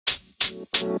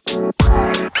What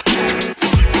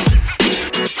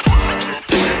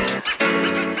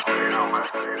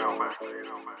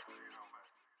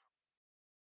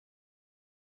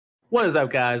is up,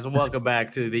 guys? Welcome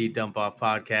back to the Dump Off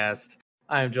Podcast.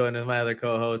 I am joined with my other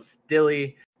co-hosts,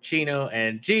 Dilly, Chino,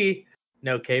 and G.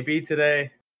 No KB today.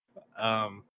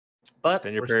 But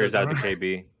Send your we're prayers still out to gonna-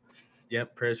 KB.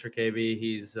 Yep, prayers for KB.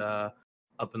 He's up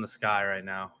in the sky right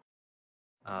now.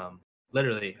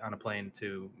 Literally on a plane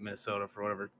to Minnesota for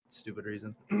whatever stupid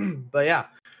reason. But yeah,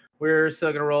 we're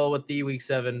still gonna roll with the Week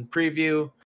 7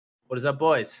 preview. What is up,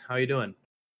 boys? How you doing?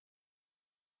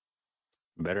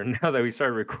 Better now that we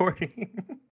started recording.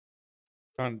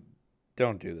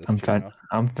 Don't do this.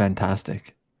 I'm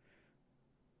fantastic.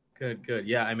 Good.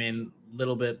 Yeah, I mean, a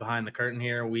little bit behind the curtain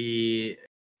here. We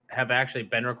have actually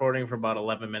been recording for about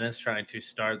 11 minutes trying to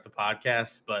start the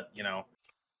podcast, but,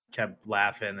 kept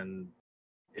laughing and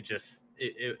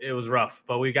it was rough.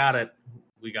 But we got it.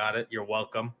 You're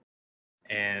welcome.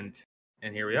 And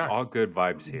here we It's are. all good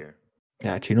vibes here.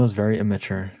 Yeah, Chino's very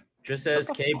immature. Just Shut as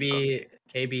the fuck up,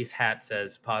 KB's hat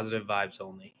says, positive vibes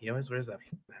only. He always wears that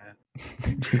hat.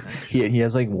 he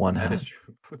has like one That hat. is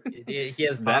true. He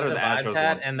has That or positive the vibes Astros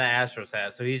hat one. and the Astros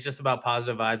hat. So he's just about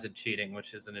positive vibes and cheating,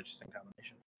 which is an interesting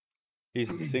combination.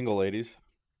 He's single, ladies.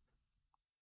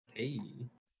 Hey.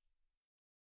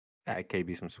 Yeah,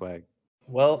 KB some swag.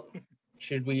 Well,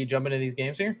 should we jump into these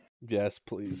games here? Yes,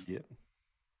 please. Yeah.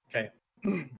 Okay.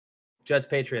 Jets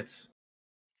Patriots.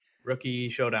 Rookie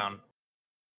showdown.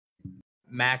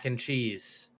 Mac and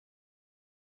cheese.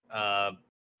 I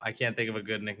can't think of a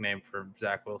good nickname for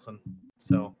Zach Wilson.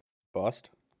 So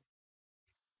Bust.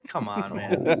 come on,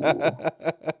 man.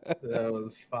 That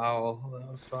was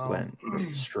foul. Went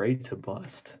straight to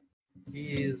bust.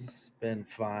 He's been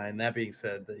fine. That being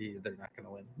said, they're not going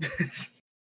to win.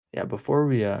 Yeah, before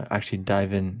we actually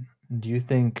dive in, do you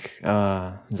think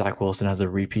Zach Wilson has a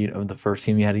repeat of the first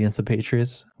team he had against the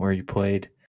Patriots, where he played,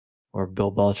 or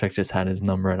Bill Belichick just had his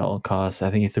number at all costs? I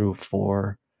think he threw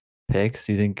 4 picks.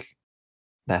 Do you think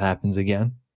that happens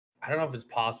again? I don't know if it's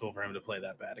possible for him to play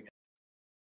that bad again.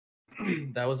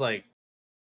 That was like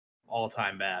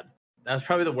all-time bad. That was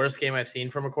probably the worst game I've seen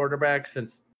from a quarterback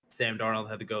since Sam Darnold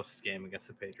had the ghost game against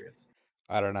the Patriots.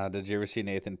 I don't know. Did you ever see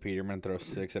Nathan Peterman throw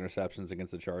 6 interceptions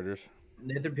against the Chargers?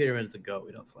 Nathan Peterman's the GOAT.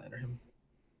 We don't slander him.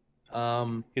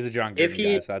 He's a John If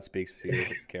Gruden guy, so that speaks to your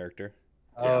character.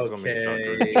 Yeah, I was gonna make John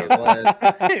Okay, Gruden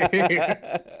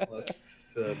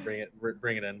let's bring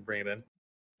it in.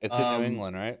 It's in New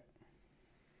England, right?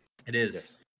 It is.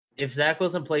 Yes. If Zach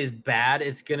Wilson plays bad,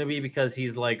 it's gonna be because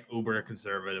he's like uber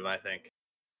conservative. I think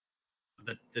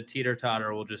the teeter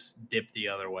totter will just dip the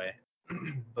other way,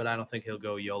 but I don't think he'll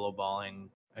go YOLO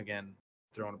balling again,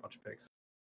 throwing a bunch of picks.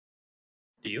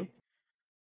 Do you?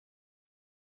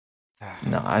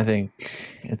 No, I think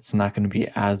it's not going to be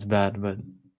as bad, but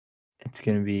it's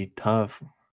going to be tough,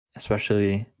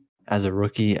 especially as a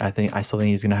rookie. I still think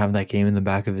he's going to have that game in the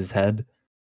back of his head,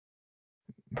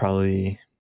 probably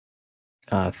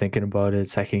thinking about it,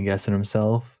 second guessing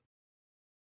himself.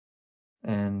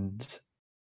 And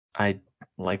I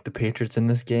like the Patriots in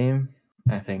this game.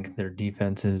 I think their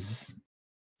defense is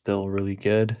still really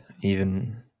good,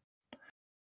 even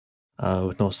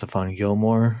with no Stephon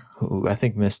Gilmore, who I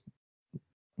think missed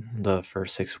the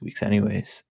first 6 weeks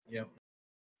anyways. Yep.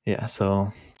 Yeah,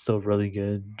 so still really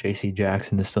good. JC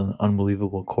Jackson is still an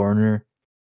unbelievable corner.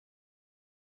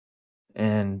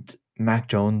 And Mac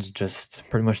Jones just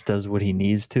pretty much does what he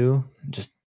needs to.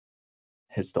 Just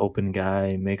hits the open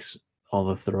guy, makes all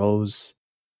the throws.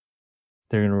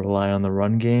 They're going to rely on the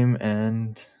run game,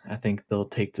 and I think they'll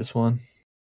take this one.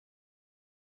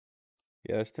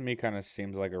 Yeah, this to me kind of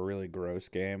seems like a really gross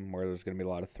game where there's going to be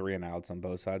a lot of 3 and outs on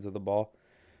both sides of the ball.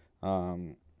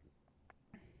 The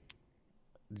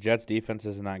Jets defense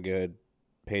isn't that good.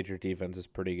 Patriots defense is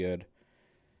pretty good.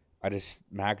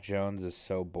 Mac Jones is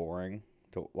so boring.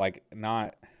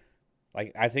 I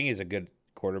think he's a good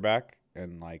quarterback,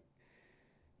 and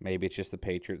maybe it's just the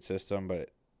Patriot system, but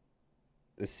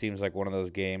this seems like one of those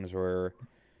games where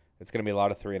it's going to be a lot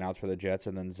of 3 and outs for the Jets,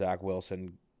 and then Zach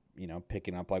Wilson,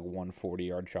 picking up like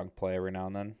 140-yard chunk play every now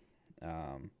and then.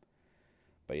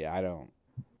 But yeah, I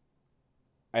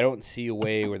don't see a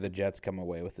way where the Jets come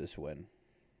away with this win.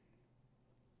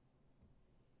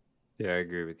 Yeah, I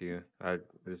agree with you. I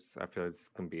feel like it's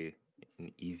gonna be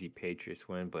an easy Patriots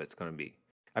win, but I feel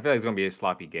like it's gonna be a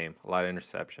sloppy game. A lot of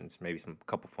interceptions, maybe some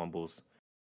couple fumbles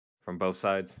from both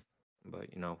sides. But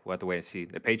we'll have to wait and see.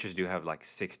 The Patriots do have like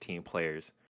 16 players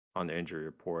on the injury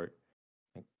report.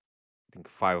 I think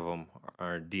 5 of them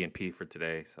are DNP for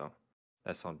today, so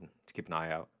that's something to keep an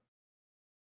eye out.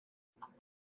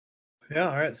 Yeah,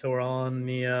 all right. So we're all on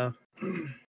the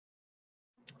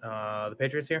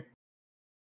Patriots here.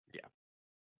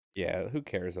 Yeah, who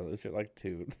cares? Those are like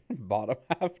two bottom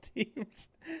half teams.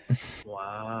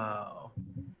 Wow.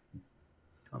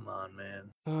 Come on, man.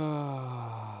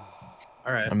 All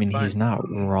All right. I mean, fine. he's not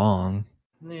wrong.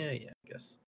 Yeah, I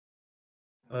guess.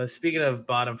 Speaking of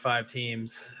bottom 5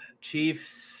 teams,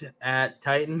 Chiefs at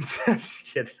Titans. I'm just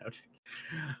kidding.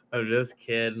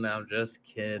 I'm just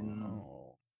kidding.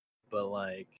 Oh. But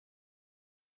like,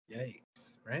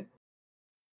 yikes, right?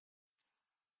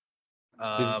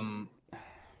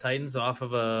 Titans off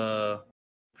of a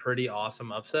pretty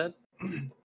awesome upset.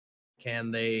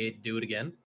 Can they do it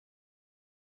again?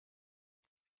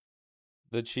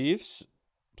 The Chiefs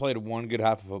played one good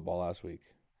half of football last week.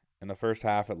 In the first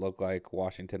half, it looked like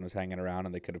Washington was hanging around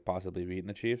and they could have possibly beaten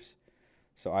the Chiefs.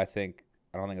 So I don't think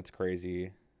it's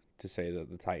crazy to say that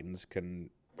the Titans can.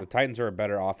 The Titans are a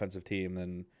better offensive team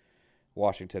than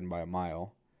Washington by a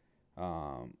mile.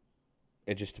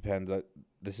 It just depends.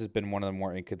 This has been one of the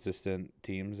more inconsistent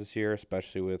teams this year,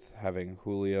 especially with having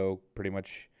Julio pretty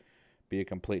much be a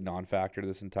complete non-factor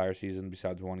this entire season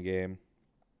besides one game.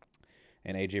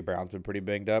 And A.J. Brown's been pretty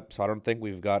banged up, so I don't think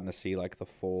we've gotten to see like the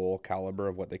full caliber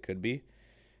of what they could be.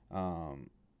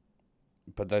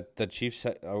 But the Chiefs,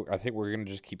 I think we're going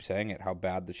to just keep saying it, how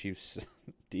bad the Chiefs'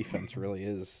 defense really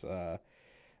is.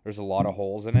 There's a lot of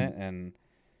holes in it, and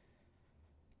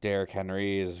Derrick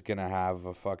Henry is going to have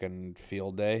a fucking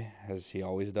field day, as he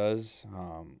always does.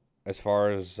 As far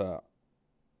as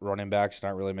running backs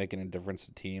not really making a difference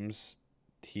to teams,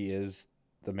 he is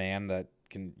the man that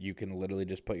you can literally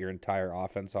just put your entire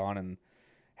offense on and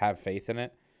have faith in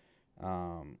it.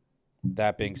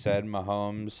 That being said,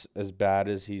 Mahomes, as bad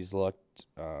as he's looked,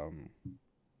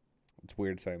 it's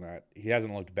weird saying that. He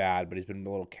hasn't looked bad, but he's been a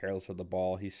little careless with the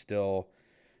ball. He's still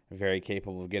very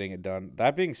capable of getting it done.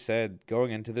 That being said,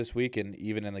 going into this week and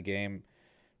even in the game,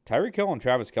 Tyreek Hill and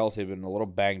Travis Kelce have been a little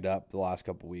banged up the last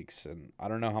couple weeks, and I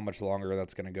don't know how much longer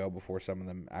that's going to go before some of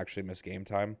them actually miss game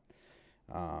time.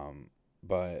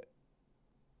 But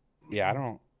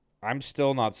yeah, I'm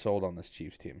still not sold on this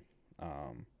Chiefs team.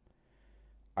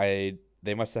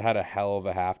 They must have had a hell of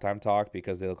a halftime talk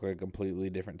because they look like a completely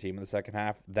different team in the second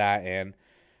half. That, and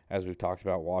as we've talked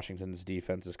about, Washington's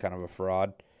defense is kind of a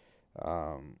fraud.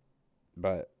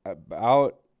 But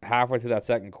about halfway through that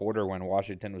second quarter when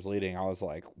Washington was leading, I was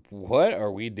like, what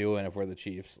are we doing if we're the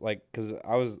Chiefs? Like, because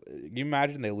you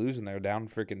imagine they lose and they're down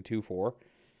freaking 2-4?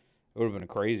 It would have been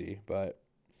crazy, but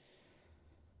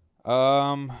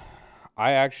I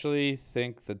actually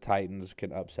think the Titans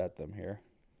can upset them here.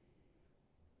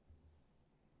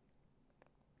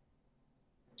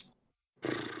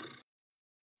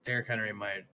 Derrick Henry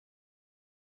might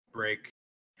break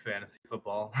fantasy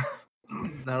football.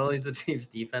 Not only is the Chiefs'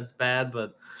 defense bad,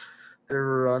 but their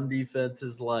run defense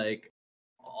is like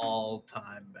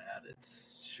all-time bad.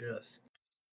 It's just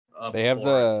They have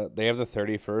abhorrent. the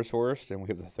 31st worst, and we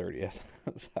have the 30th.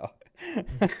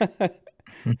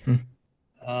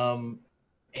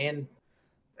 And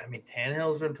I mean,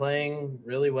 Tannehill's been playing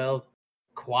really well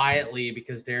quietly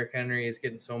because Derrick Henry is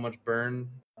getting so much burn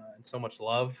and so much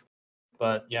love.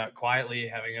 But yeah, quietly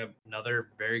having another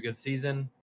very good season.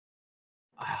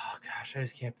 Oh gosh, I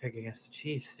just can't pick against the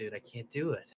Chiefs, dude. I can't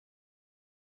do it.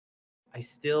 I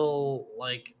still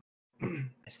I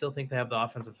still think they have the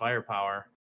offensive firepower.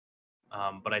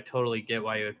 But I totally get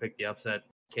why you would pick the upset.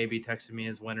 KB texted me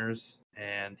as winners,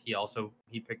 and he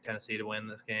picked Tennessee to win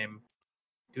this game.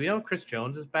 Do we know Chris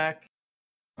Jones is back?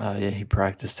 Yeah, he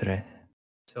practiced today.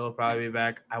 So he'll probably be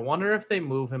back. I wonder if they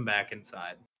move him back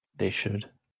inside. They should.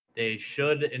 They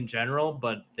should in general,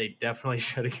 but they definitely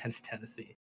should against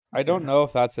Tennessee. I don't know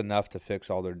if that's enough to fix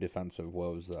all their defensive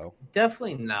woes, though.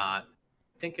 Definitely not.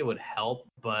 I think it would help,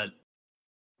 but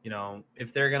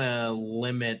if they're gonna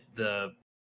limit the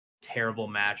terrible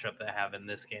matchup they have in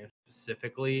this game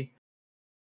specifically,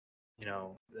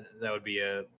 that would be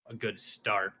a good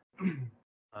start.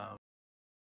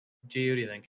 G, what do you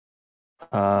think?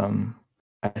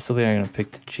 I still think I'm gonna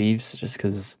pick the Chiefs just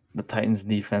because the Titans'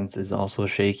 defense is also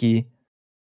shaky,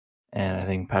 and I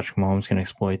think Patrick Mahomes can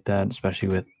exploit that, especially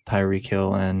with Tyreek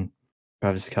Hill and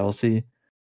Travis Kelce.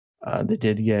 They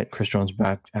did get Chris Jones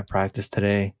back at practice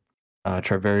today.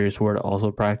 Charvarius Ward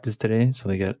also practiced today, so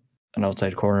they get an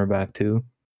outside cornerback too,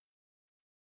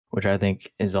 which I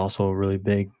think is also really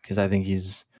big because I think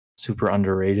he's super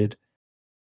underrated.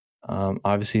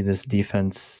 Obviously, this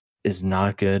defense is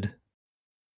not good,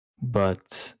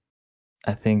 but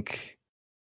I think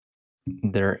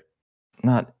they're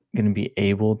not going to be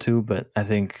able to, but I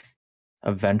think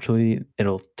eventually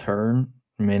it'll turn.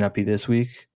 It may not be this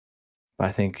week, but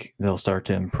I think they'll start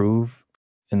to improve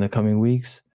in the coming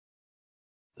weeks.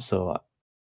 So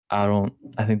I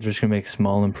think they're just gonna make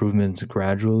small improvements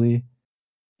gradually,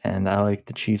 and I like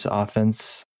the Chiefs'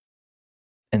 offense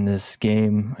in this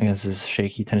game against this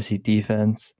shaky Tennessee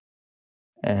defense.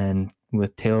 And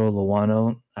with Taylor Lewan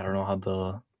out, I don't know how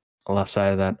the left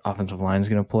side of that offensive line is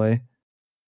gonna play.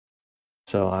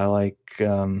 So I like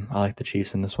the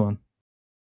Chiefs in this one.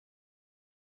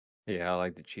 Yeah, I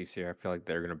like the Chiefs here. I feel like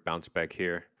they're gonna bounce back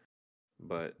here,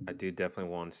 but I do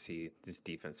definitely want to see this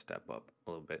defense step up a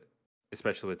little bit,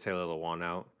 especially with Taylor Lewan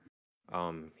out.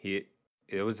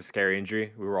 It was a scary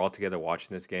injury. We were all together watching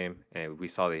this game, and we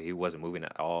saw that he wasn't moving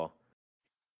at all.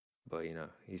 But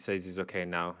he says he's okay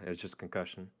now. It was just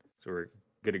concussion, so we're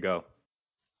good to go.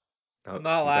 I'm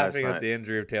not laughing at the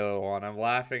injury of Taylor Lewan. I'm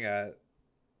laughing at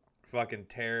fucking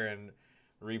Taryn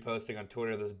reposting on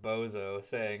Twitter this bozo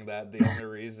saying that the only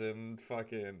reason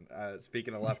fucking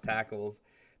speaking of left tackles,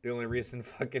 the only reason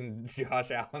fucking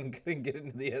Josh Allen couldn't get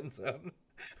into the end zone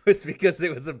was because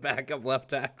it was a backup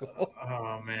left tackle.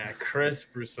 Oh man, Chris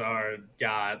Broussard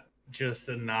got just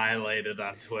annihilated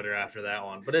on Twitter after that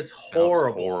one. But it's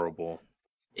horrible. Horrible.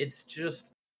 It's just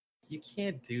you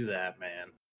can't do that, man.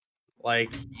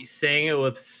 Like he's saying it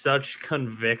with such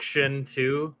conviction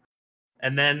too.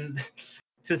 And then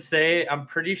to say, I'm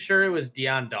pretty sure it was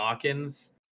Deion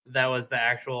Dawkins that was the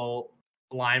actual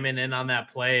lineman in on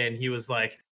that play, and he was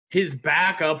like, his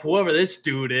backup, whoever this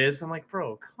dude is. I'm like,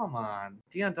 bro, come on.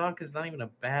 Deion Dawkins is not even a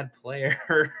bad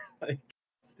player. Like,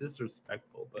 it's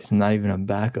disrespectful. But it's not even a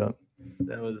backup.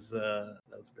 That was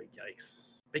big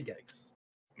yikes. Big yikes.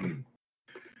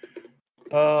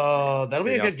 That'll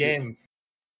be a good game.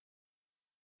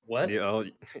 What?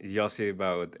 Y'all see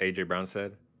about what AJ Brown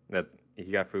said? That he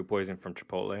got food poisoning from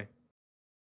Chipotle?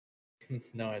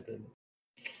 No, I didn't.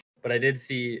 But I did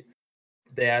see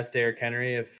they asked Derrick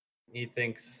Henry if he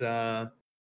thinks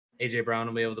AJ Brown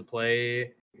will be able to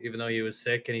play even though he was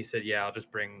sick, and he said, yeah, I'll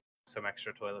just bring some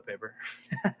extra toilet paper.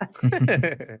 Which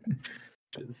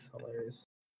is hilarious.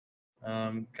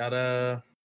 Gotta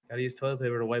use toilet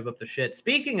paper to wipe up the shit.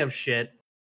 Speaking of shit,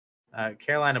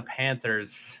 Carolina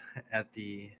Panthers at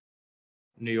the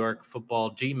New York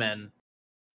Football G-Men.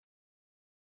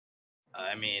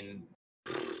 I mean,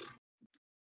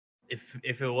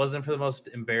 if it wasn't for the most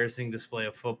embarrassing display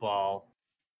of football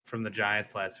from the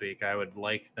Giants last week, I would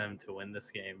like them to win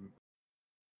this game.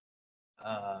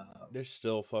 They're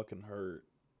still fucking hurt,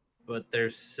 but they're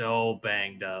so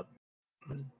banged up.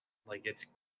 Like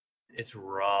it's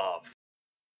rough.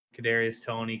 Kadarius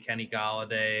Toney, Kenny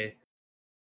Golladay,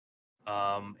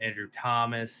 Andrew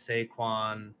Thomas,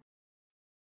 Saquon.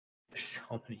 There's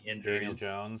so many injuries.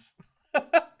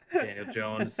 Daniel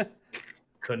Jones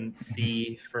couldn't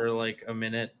see for like a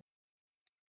minute.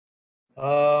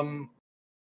 Yeah,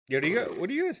 what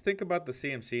do you guys think about the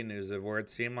CMC news of where it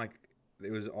seemed like it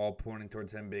was all pointing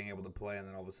towards him being able to play, and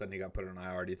then all of a sudden he got put on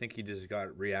IR? Do you think he just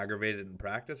got re-aggravated in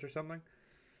practice or something?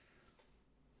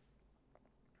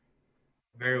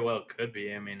 Very well could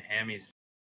be. I mean, hammies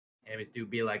do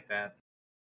be like that.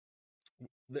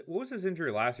 What was his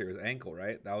injury last year? His ankle,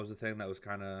 right? That was the thing that was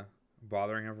kind of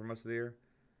bothering him for most of the year.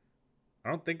 I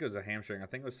don't think it was a hamstring. I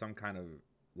think it was some kind of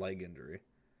leg injury.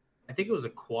 I think it was a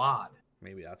quad.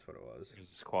 Maybe that's what it was. It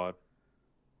was a quad.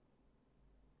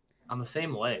 On the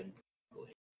same leg.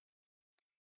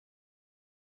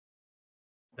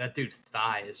 That dude's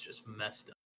thigh is just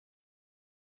messed up.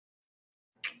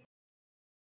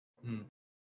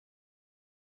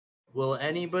 Will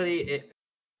anybody?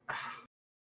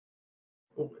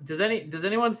 Does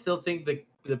anyone still think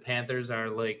the Panthers are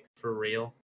like for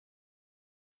real?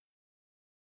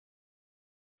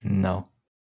 No.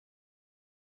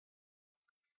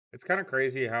 It's kind of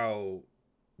crazy how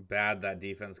bad that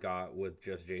defense got with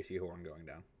just J.C. Horn going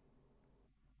down.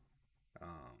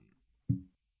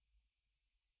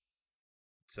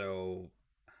 So,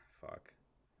 fuck.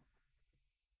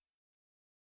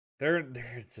 They're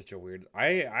such a weird.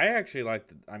 I actually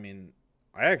like. I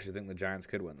actually think the Giants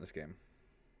could win this game.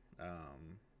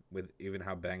 With even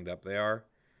how banged up they are.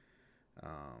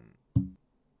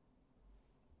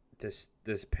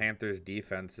 This Panthers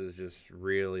defense is just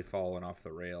really falling off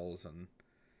the rails, and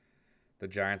the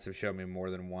Giants have shown me more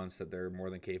than once that they're more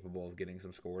than capable of getting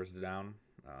some scores down.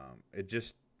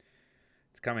 It's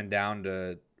coming down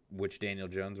to which Daniel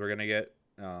Jones we're gonna get.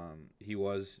 He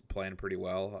was playing pretty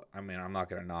well. I mean, I'm not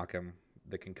gonna knock him.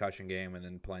 The concussion game and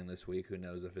then playing this week, who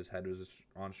knows if his head was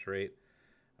on straight.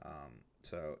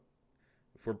 So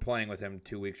if we're playing with him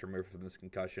 2 weeks removed from this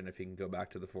concussion, if he can go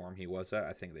back to the form he was at,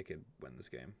 I think they could win this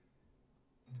game.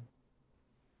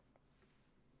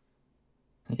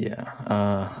 Yeah,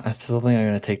 I still think I'm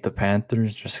gonna take the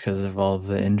Panthers just because of all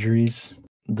the injuries.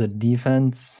 The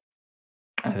defense,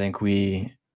 I think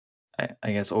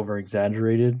I guess, over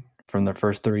exaggerated from the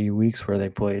first 3 weeks where they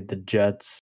played the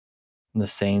Jets, the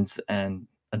Saints, and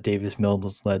a Davis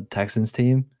Mills led Texans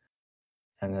team,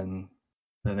 and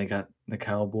then they got the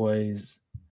Cowboys,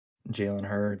 Jalen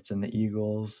Hurts, and the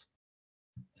Eagles,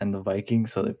 and the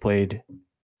Vikings. So they played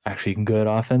actually good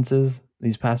offenses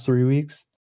these past 3 weeks,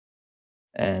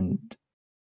 and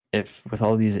if with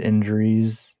all these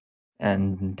injuries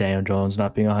and Daniel Jones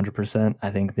not being 100%, I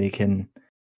think they can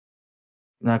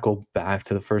not go back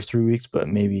to the first 3 weeks, but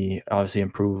maybe obviously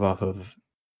improve off of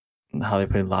how they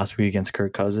played last week against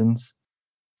Kirk Cousins.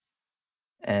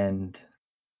 And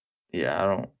yeah, I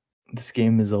don't. This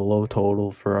game is a low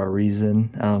total for a reason.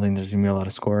 I don't think there's gonna be a lot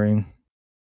of scoring.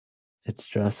 It's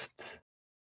just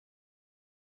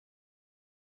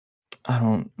I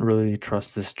don't really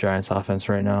trust this Giants offense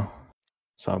right now,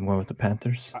 so I'm going with the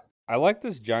Panthers. I like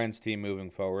this Giants team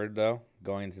moving forward, though,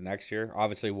 going into next year.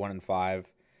 Obviously, 1-5.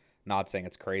 Not saying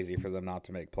it's crazy for them not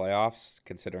to make playoffs,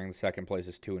 considering the second place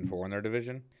is 2-4 in their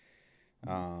division.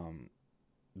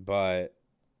 But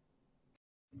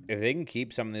if they can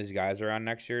keep some of these guys around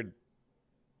next year,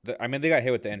 I mean, they got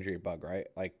hit with the injury bug, right?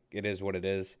 Like, it is what it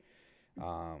is.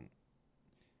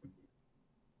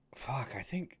 Fuck, I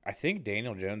think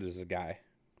Daniel Jones is a guy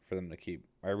for them to keep.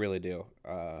 I really do.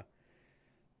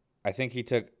 I think he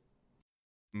took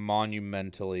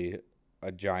monumentally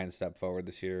a giant step forward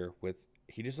this year.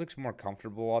 He just looks more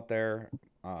comfortable out there.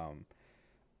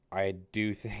 I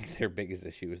do think their biggest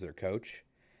issue is their coach.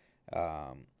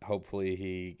 Hopefully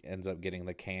he ends up getting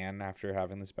the can after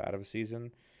having this bad of a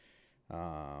season.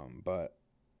 But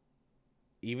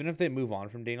even if they move on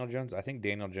from Daniel Jones, I think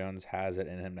Daniel Jones has it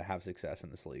in him to have success in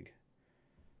this league.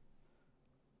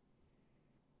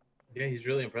 Yeah, he's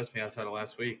really impressed me outside of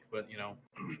last week, but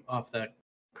off that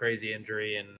crazy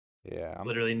injury and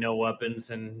literally no weapons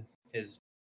and his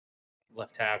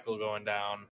left tackle going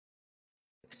down.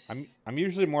 I'm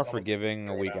usually more forgiving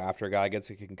a week after a guy gets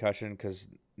a concussion because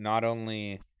not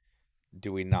only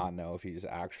do we not know if he's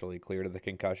actually cleared of the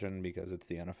concussion because it's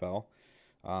the NFL,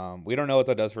 we don't know what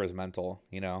that does for his mental.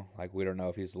 Like we don't know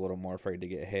if he's a little more afraid to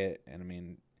get hit. And I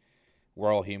mean,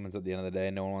 we're all humans at the end of the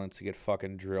day. No one wants to get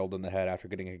fucking drilled in the head after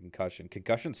getting a concussion.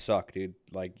 Concussions suck, dude.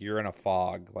 Like you're in a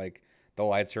fog. Like the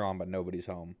lights are on, but nobody's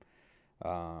home.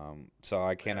 So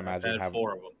I can't imagine having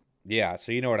 4 of them. Yeah,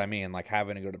 so you know what I mean, like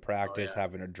having to go to practice,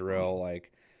 having to drill,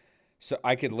 like. So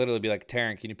I could literally be like,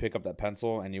 Taryn, can you pick up that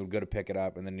pencil? And you would go to pick it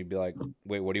up, and then you'd be like,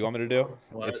 wait, what do you want me to do?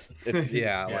 What? It's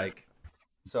yeah, like.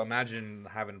 So imagine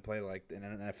having to play like in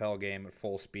an NFL game at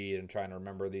full speed and trying to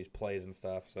remember these plays and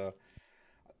stuff. So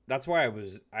that's why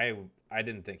I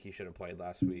didn't think he should have played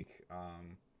last week.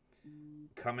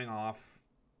 Coming off,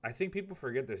 I think people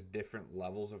forget there's different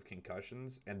levels of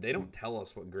concussions, and they don't tell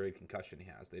us what grade concussion he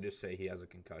has. They just say he has a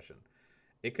concussion.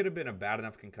 It could have been a bad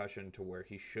enough concussion to where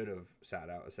he should have sat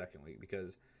out a second week,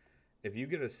 because if you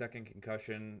get a second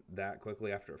concussion that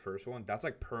quickly after a first one, that's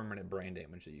like permanent brain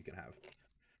damage that you can have.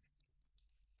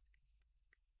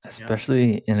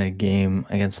 Especially in a game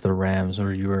against the Rams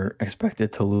where you were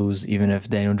expected to lose even if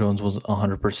Daniel Jones was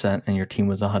 100% and your team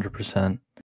was 100%.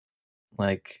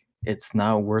 Like, it's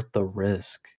not worth the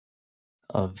risk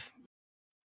of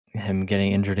him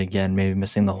getting injured again, maybe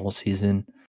missing the whole season,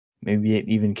 maybe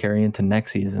even carrying into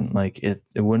next season. Like, it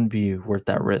wouldn't be worth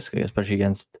that risk, especially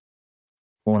against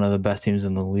one of the best teams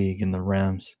in the league, in the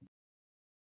Rams.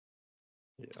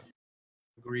 Yeah.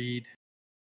 Agreed.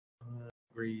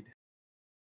 Agreed.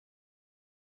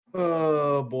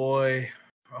 Oh, boy.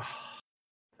 Oh,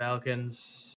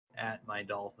 Falcons at my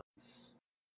Dolphins.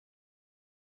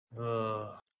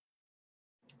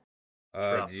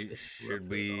 Should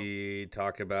we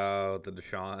talk about the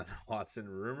Deshaun Watson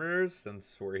rumors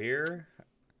since we're here?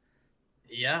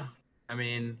 Yeah. I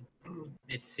mean,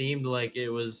 it seemed like it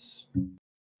was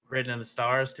written in the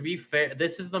stars. To be fair,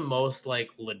 this is the most like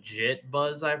legit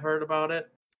buzz I've heard about it.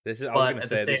 I was gonna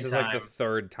say this is like the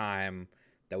third time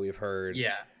that we've heard.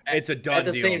 Yeah, it's a done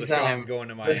deal. Deshaun's going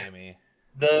to Miami.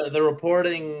 The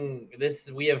reporting,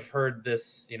 we have heard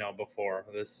this, before.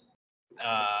 This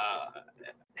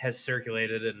has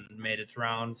circulated and made its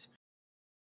rounds.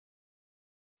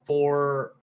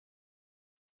 For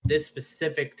this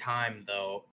specific time,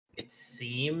 though, it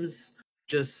seems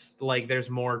just like there's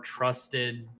more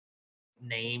trusted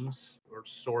names or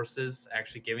sources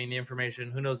actually giving the information.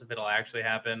 Who knows if it'll actually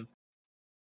happen?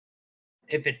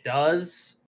 If it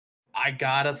does, I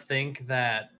gotta think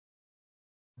that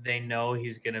they know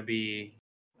he's gonna be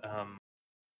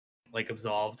like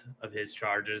absolved of his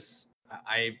charges.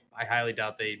 I highly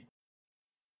doubt they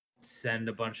send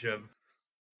a bunch of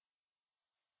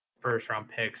first round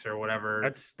picks or whatever.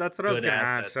 That's what I was good gonna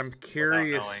ask. I'm assets without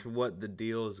curious knowing. what the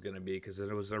deal is gonna be because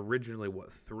it was originally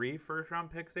what 3 first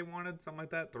round picks they wanted, something like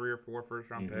that, 3 or 4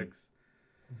 first round Mhm. picks.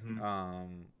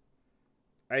 Mhm.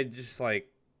 I just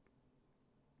like.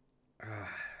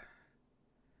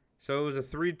 So it was a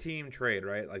 3-team trade,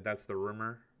 right? Like that's the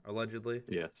rumor, allegedly.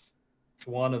 Yes. It's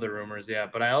one of the rumors, yeah.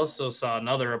 But I also saw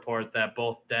another report that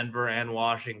both Denver and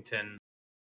Washington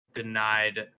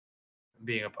denied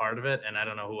being a part of it, and I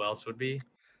don't know who else would be.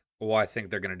 Well, I think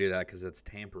they're gonna do that because it's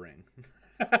tampering.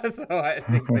 So I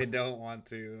think they don't want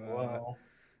to. Well,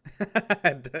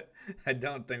 I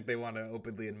don't think they want to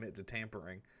openly admit to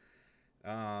tampering.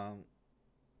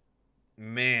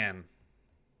 Man.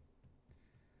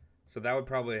 So that would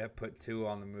probably have put 2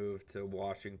 on the move to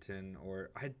Washington, or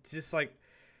I just like.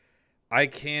 I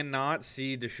cannot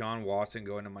see Deshaun Watson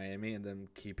going to Miami and them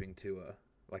keeping Tua.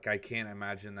 Like I can't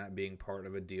imagine that being part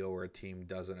of a deal where a team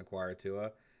doesn't acquire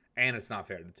Tua, and it's not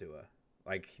fair to Tua.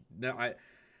 Like no,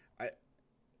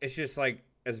 it's just like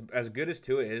as good as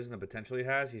Tua is and the potential he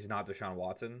has, he's not Deshaun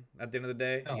Watson at the end of the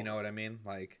day. No. You know what I mean?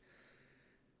 Like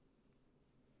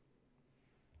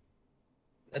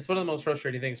that's one of the most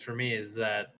frustrating things for me is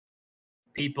that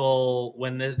people,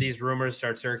 when these rumors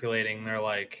start circulating, they're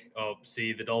like, "Oh,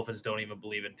 see, the Dolphins don't even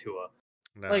believe in Tua."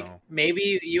 no. Like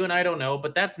maybe you and I don't know,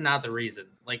 but that's not the reason.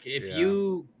 Like if Yeah.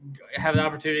 you have the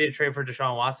opportunity to trade for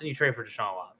Deshaun Watson, you trade for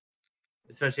Deshaun Watson,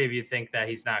 especially if you think that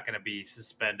he's not going to be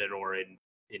suspended or in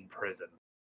prison.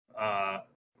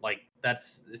 Like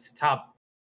it's top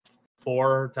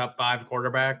 4, top 5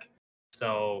 quarterback.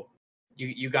 So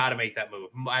you got to make that move.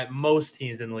 Most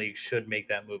teams in the league should make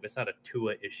that move. It's not a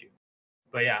Tua issue.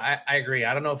 But yeah, I agree.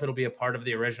 I don't know if it'll be a part of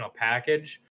the original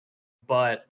package,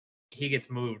 but he gets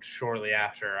moved shortly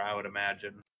after, I would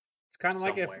imagine. It's kind of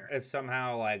like somewhere. if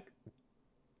somehow like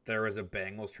there was a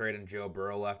Bengals trade and Joe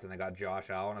Burrow left and they got Josh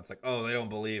Allen. It's like, oh, they don't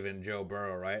believe in Joe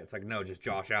Burrow, right? It's like, no, just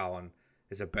Josh Allen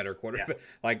is a better quarterback. Yeah.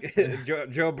 Like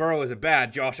Joe Burrow isn't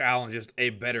bad. Josh Allen's just a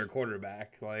better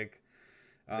quarterback. Like,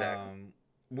 Exactly.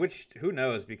 which who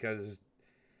knows? Because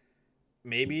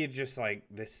maybe it's just like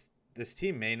this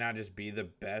team may not just be the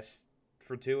best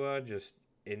for Tua, just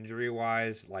injury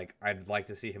wise. Like, I'd like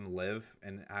to see him live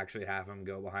and actually have him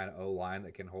go behind an O line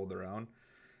that can hold their own.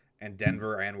 And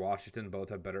Denver and Washington both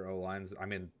have better O lines. I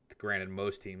mean, granted,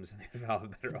 most teams in the NFL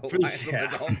have better O lines than Yeah.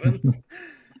 the Dolphins.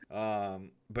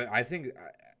 But I think,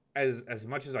 as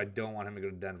much as I don't want him to go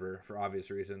to Denver for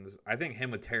obvious reasons, I think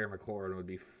him with Terry McLaurin would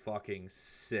be fucking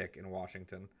sick in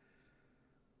Washington.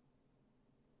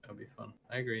 That would be fun.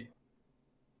 I agree.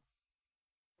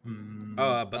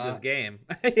 But this game,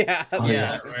 yeah, Oh,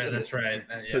 Yeah, yeah. right, that's right.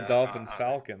 The Dolphins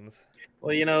Falcons.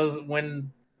 Well, you know,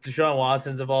 when Deshaun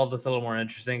Watson's involved, it's a little more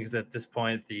interesting because at this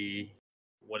point,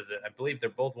 what is it? I believe they're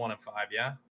both 1-5.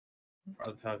 Yeah,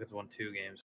 or the Falcons won 2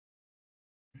 games.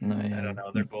 No, yeah. I don't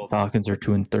know. They're both Falcons are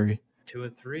 2-3.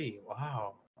 2-3.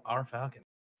 Wow, our Falcons.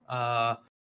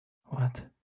 What?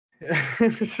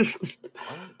 It's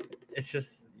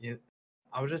just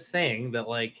I was just saying that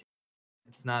like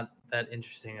it's not that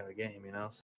interesting of a game, you know.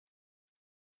 So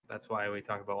that's why we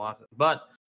talk about Watson. But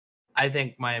I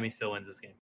think Miami still wins this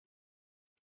game.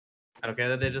 I don't care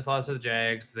that they just lost to the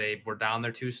Jags. They were down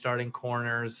their 2 starting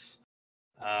corners,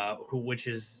 which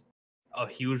is a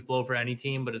huge blow for any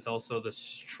team, but it's also the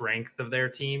strength of their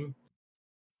team.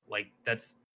 Like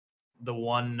that's the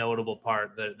one notable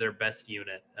part, their best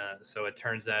unit. So it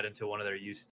turns that into one of their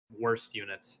worst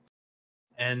units.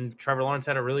 And Trevor Lawrence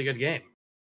had a really good game.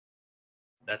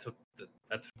 That's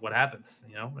what happens.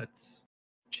 You know,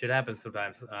 shit happens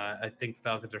sometimes. I think the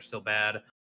Falcons are still bad.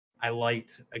 I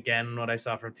liked again what I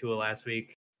saw from Tua last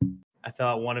week. I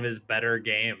thought one of his better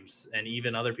games, and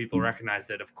even other people recognized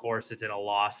it. Of course, it's in a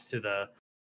loss to the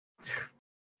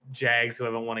Jags, who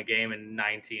haven't won a game in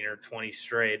 19 or 20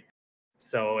 straight.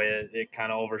 So it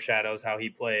kind of overshadows how he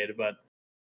played. But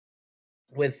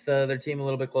with their team a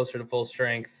little bit closer to full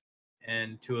strength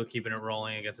and Tua keeping it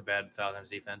rolling against a bad Falcons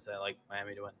defense, I like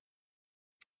Miami to win.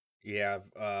 Yeah,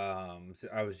 so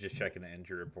I was just checking the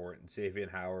injury report, and Xavier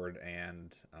Howard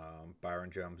and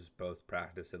Byron Jones both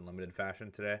practiced in limited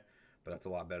fashion today, but that's a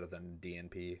lot better than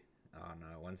DNP on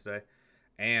Wednesday.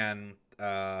 And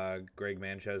Greg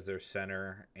Manchez, their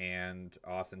center, and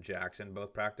Austin Jackson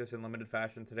both practiced in limited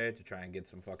fashion today to try and get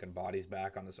some fucking bodies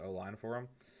back on this O-line for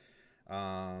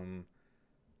them.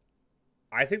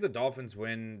 I think the Dolphins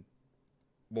win,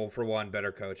 well, for one,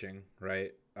 better coaching,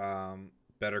 right?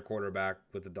 Better quarterback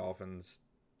with the Dolphins.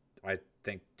 I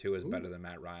think Tua is better than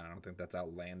Matt Ryan. I don't think that's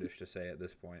outlandish to say at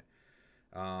this point.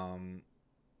 I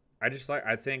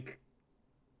think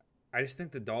I just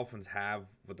think the Dolphins have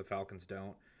what the Falcons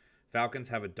don't. Falcons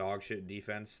have a dog shit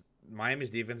defense. Miami's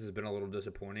defense has been a little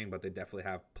disappointing, but they definitely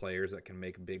have players that can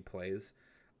make big plays,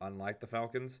 unlike the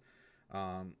Falcons.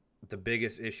 The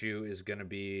biggest issue is going to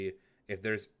be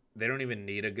they don't even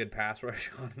need a good pass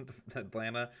rush on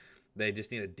Atlanta. They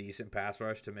just need a decent pass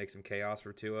rush to make some chaos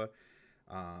for Tua.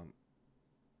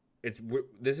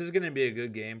 This is going to be a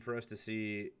good game for us to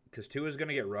see because Tua is going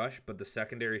to get rushed, but the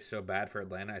secondary is so bad for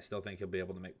Atlanta. I still think he'll be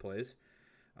able to make plays.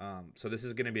 So this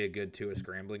is going to be a good Tua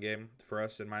scrambling game for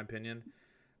us, in my opinion.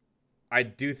 I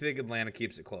do think Atlanta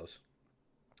keeps it close.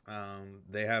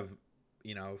 They have,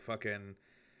 I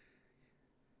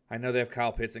know they have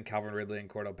Kyle Pitts and Calvin Ridley and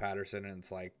Cordell Patterson, and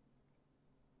it's like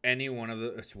any one of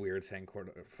the. It's weird saying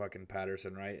fucking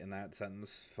Patterson, right? In that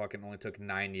sentence, fucking only took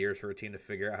 9 years for a team to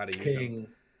figure out how to use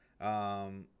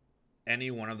him.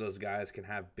 Any one of those guys can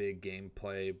have big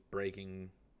gameplay breaking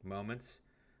moments.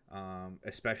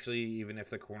 Especially even if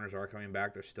the corners are coming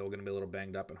back, they're still going to be a little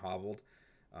banged up and hobbled.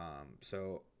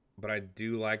 But I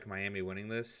do like Miami winning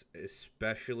this,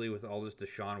 especially with all this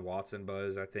Deshaun Watson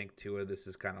buzz. I think Tua, this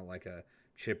is kind of like a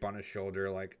chip on his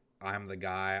shoulder, like I'm the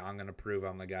guy, I'm going to prove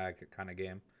I'm the guy kind of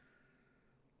game.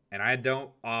 And I don't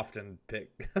often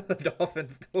pick the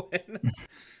Dolphins to win.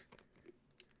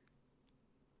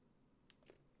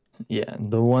 Yeah,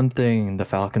 the one thing the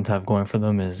Falcons have going for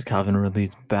them is Calvin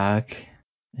Ridley's back.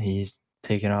 He's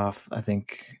taken off, I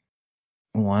think,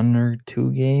 1 or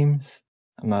 2 games.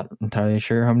 I'm not entirely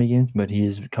sure how many games, but he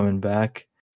is coming back.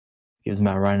 Gives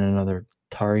Matt Ryan another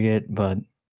target, but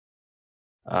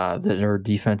their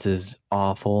defense is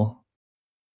awful.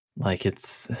 Like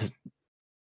it's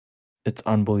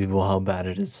unbelievable how bad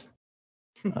it is.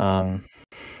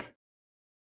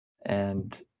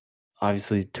 And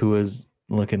obviously Tua's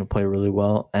looking to play really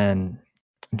well, and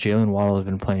Jalen Waddle has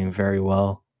been playing very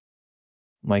well.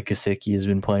 Mike Gesicki has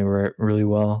been playing really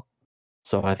well.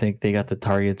 So I think they got the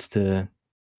targets to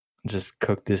just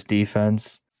cook this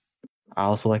defense. I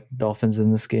also like the Dolphins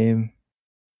in this game,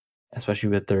 especially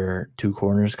with their 2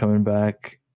 corners coming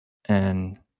back.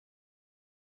 And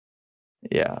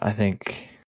yeah, I think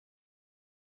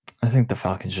the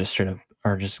Falcons just straight up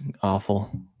are just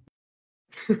awful.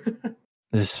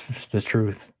 This is the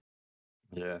truth.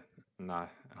 Yeah, nah,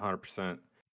 100%.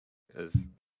 Because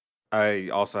I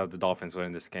also have the Dolphins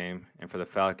winning this game, and for the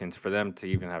Falcons, for them to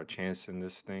even have a chance in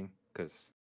this thing, because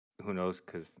who knows?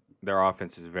 Because their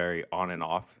offense is very on and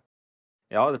off.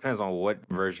 It all depends on what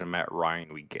version of Matt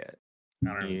Ryan we get.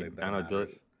 I don't even think that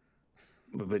matters.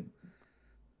 But it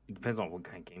depends on what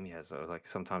kind of game he has. Though. Like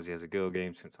sometimes he has a good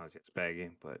game, sometimes he has a bad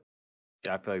game. But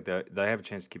yeah, I feel like they have a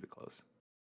chance to keep it close.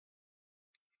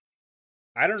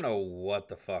 I don't know what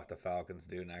the fuck the Falcons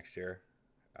do next year.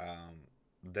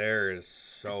 There's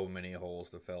so many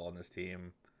holes to fill on this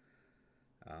team.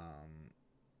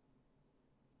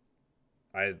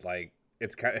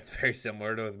 It's very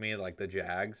similar to with me, like the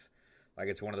Jags. Like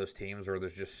it's one of those teams where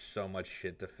there's just so much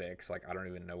shit to fix. Like I don't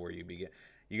even know where you begin.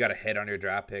 You got to hit on your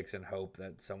draft picks and hope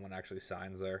that someone actually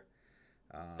signs there.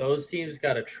 Those teams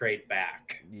got to trade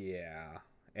back. Yeah.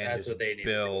 And That's just what they need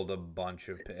build a bunch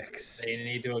of picks. They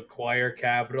need to acquire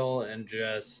capital and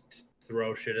just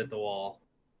throw shit at the wall.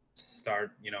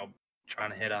 Start,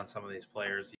 trying to hit on some of these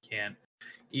players. You can't,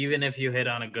 even if you hit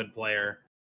on a good player,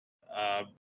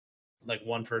 like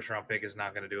 1 first-round pick is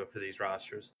not going to do it for these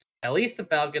rosters. At least the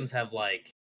Falcons have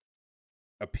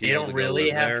they don't really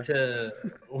have to.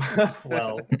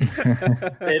 Well,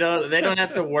 they don't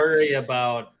have to worry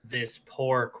about this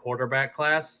poor quarterback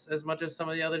class as much as some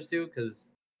of the others do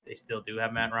because they still do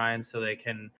have Matt Ryan, so they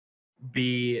can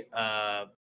be,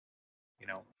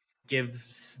 give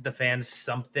the fans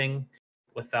something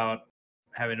without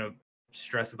having to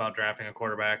stress about drafting a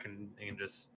quarterback and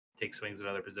just take swings at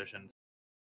other positions.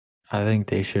 I think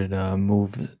they should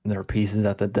move their pieces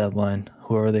at the deadline.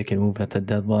 Whoever they can move at the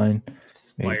deadline,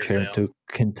 maybe trade up to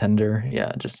a contender.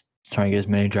 Yeah, just try and get as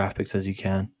many draft picks as you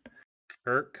can.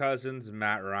 Kirk Cousins,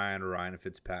 Matt Ryan, Ryan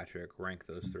Fitzpatrick. Rank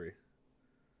those 3.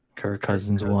 Kirk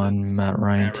Cousins 1, Matt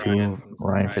Ryan 2,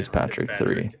 Ryan Fitzpatrick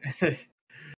 3.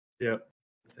 Yep.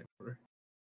 Same order.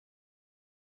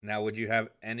 Now, would you have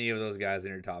any of those guys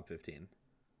in your top 15?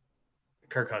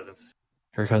 Kirk Cousins.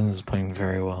 Kirk Cousins is playing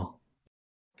very well.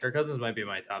 Kirk Cousins might be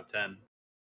my top 10.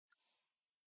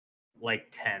 Like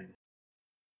 10.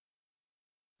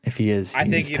 If he is, I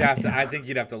think you'd have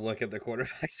to look at the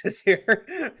quarterbacks this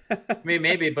year. I mean,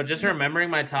 maybe, but just remembering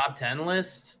my top 10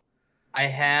 list, I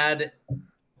had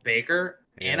Baker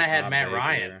and I had Matt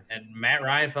Ryan, and Matt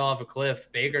Ryan fell off a cliff.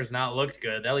 Baker's not looked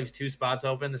good. That leaves 2 spots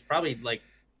open. There's probably like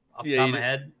off the top of my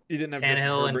head. You didn't have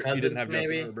Tannehill and Justin Herbert. You didn't have Cousins,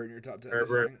 Justin maybe? Herbert in your top 10.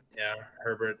 Herbert, yeah,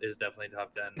 Herbert is definitely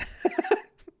top 10.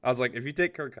 I was like, if you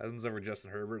take Kirk Cousins over Justin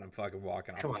Herbert, I'm fucking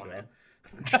walking off Come the on, show. man.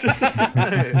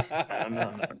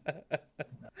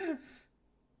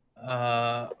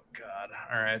 God.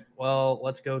 All right. Well,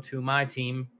 let's go to my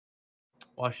team,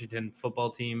 Washington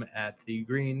football team at the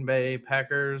Green Bay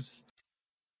Packers.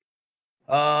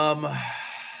 What's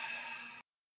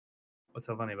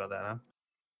so funny about that,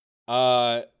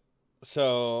 huh?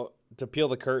 So to peel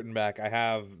the curtain back, I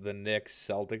have the Knicks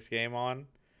Celtics game on,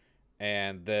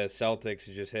 and the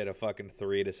Celtics just hit a fucking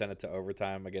 3 to send it to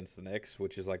overtime against the Knicks,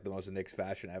 which is like the most Knicks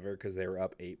fashion ever because they were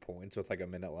up 8 points with like a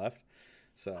minute left.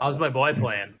 So How's my boy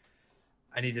playing?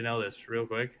 I need to know this real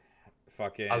quick.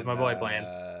 fucking How's my boy playing?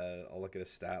 I'll look at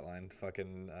his stat line.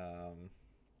 Fucking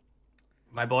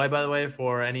My boy, by the way,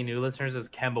 for any new listeners, is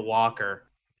Kemba Walker.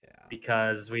 yeah.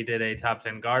 Because we did a top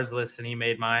 10 guards list and he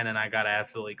made mine and I got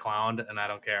absolutely clowned and I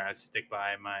don't care. I stick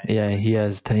by my. Yeah, he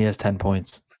has 10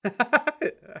 points.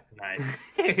 Nice.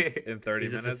 In 30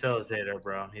 He's minutes. a facilitator,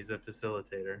 bro. He's a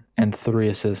facilitator. And 3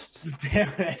 assists. Damn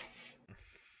it.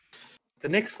 The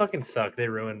Knicks fucking suck. They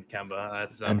ruined Kemba.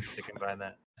 I'm And sticking by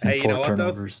that. And Hey, you 4 know what though?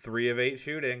 turnovers. 3 of 8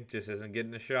 shooting, just isn't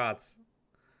getting the shots.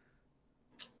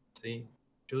 See,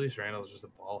 Julius Randle's just a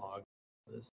ball hog.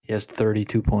 He has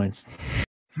 32 points.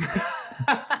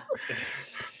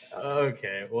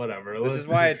 Okay, whatever. This is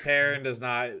why Taryn does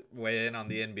not weigh in on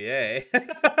the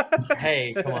NBA.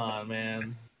 Hey, come on,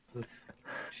 man. Jeez.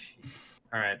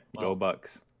 All right. Go Well,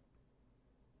 Bucks.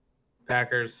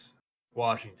 Packers,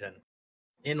 Washington,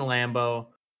 in Lambeau.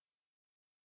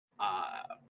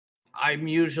 I'm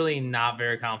usually not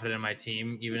very confident in my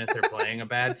team, even if they're playing a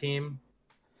bad team.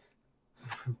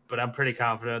 But I'm pretty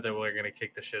confident that we're going to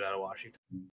kick the shit out of Washington.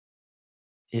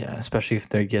 Yeah, especially if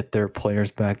they get their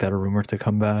players back that are rumored to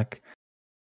come back.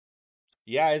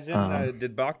 Yeah, Um,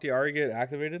 did Bakhtiari get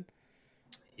activated?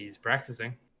 He's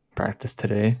practicing. Practice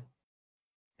today.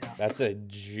 That's a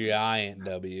giant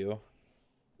W.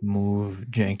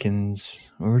 Move Jenkins.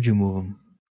 Where would you move him?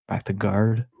 Back to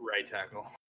guard? Right tackle.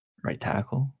 Right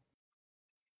tackle?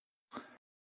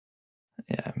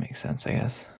 Yeah, it makes sense, I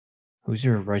guess. Who's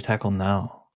your right tackle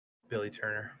now? Billy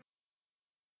Turner.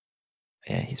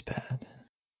 Yeah, he's bad.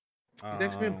 He's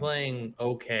actually been playing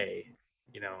okay,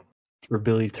 you know. For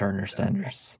Billy Turner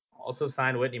standards. Also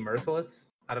signed Whitney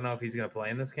Merciless. I don't know if he's going to play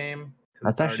in this game. 'cause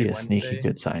That's it's already actually a sneaky Wednesday.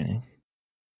 good signing.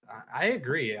 I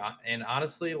agree. And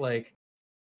honestly, like,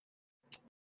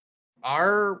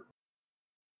 our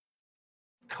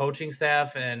coaching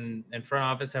staff and front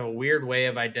office have a weird way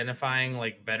of identifying,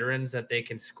 like, veterans that they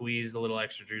can squeeze a little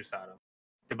extra juice out of.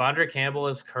 Devondre Campbell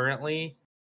is currently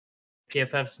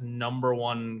PFF's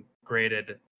 #1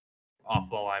 graded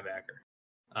off-ball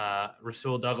linebacker.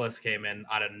 Rasul Douglas came in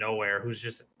out of nowhere, who's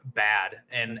just bad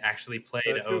and actually played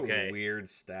That's okay. a weird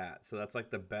stat. So that's like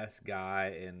the best guy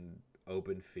in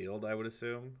open field, I would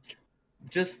assume.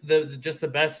 Just the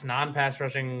best non-pass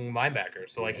rushing linebacker.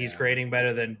 So like he's Yeah. grading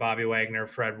better than Bobby Wagner,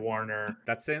 Fred Warner.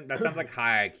 That sounds like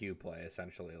high IQ play,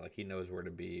 essentially. Like he knows where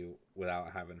to be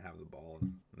without having to have the ball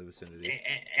in the vicinity.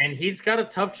 And he's got a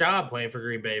tough job playing for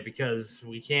Green Bay because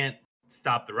we can't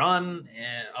stop the run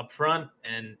up front,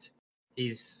 and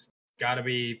he's got to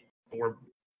be we're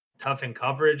tough in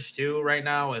coverage too right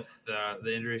now with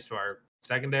the injuries to our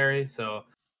secondary. So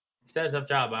he's done a tough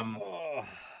job. I'm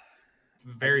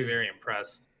very, very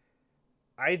impressed.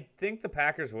 I think the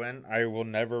Packers win. I will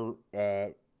never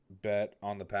bet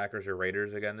on the Packers or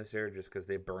Raiders again this year just because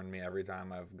they burn me every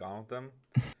time I've gone with them.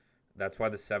 That's why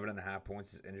the 7.5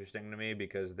 points is interesting to me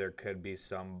because there could be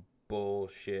some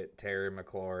bullshit Terry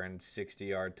McLaurin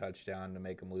 60-yard touchdown to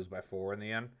make them lose by 4 in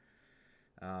the end.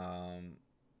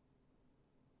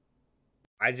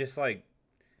 I just like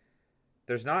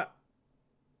there's not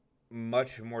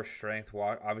much more strength.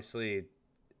 Obviously,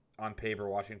 on paper,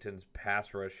 Washington's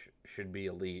pass rush should be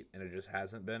elite, and it just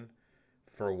hasn't been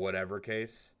for whatever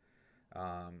case.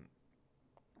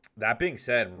 That being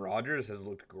said, Rodgers has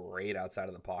looked great outside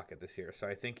of the pocket this year. So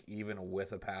I think even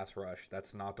with a pass rush,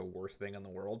 that's not the worst thing in the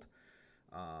world.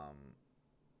 I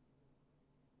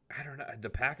don't know. The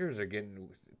Packers are getting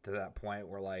to that point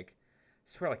where, like, I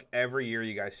swear, like, every year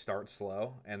you guys start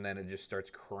slow, and then it just starts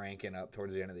cranking up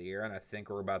towards the end of the year. And I think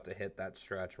we're about to hit that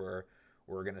stretch where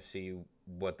we're going to see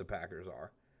what the Packers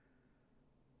are.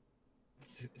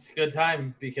 It's a good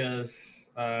time because,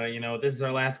 this is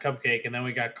our last cupcake, and then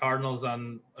we got Cardinals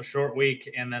on a short week,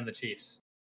 and then the Chiefs.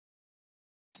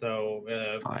 So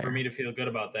for me to feel good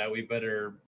about that, we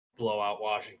better blow out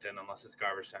Washington unless it's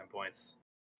garbage time points.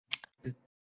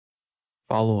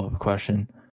 Follow-up question.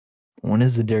 When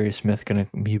is the Darius Smith going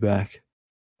to be back?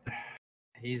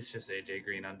 He's just AJ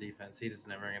Green on defense. He's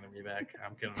never going to be back.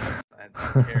 I'm convinced. I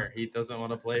don't care. He doesn't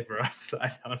want to play for us.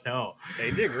 I don't know.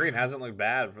 AJ Green hasn't looked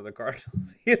bad for the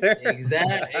Cardinals either.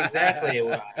 Exactly.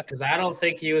 Because I don't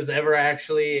think he was ever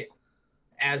actually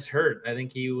as hurt. I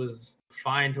think he was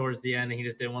fine towards the end. And he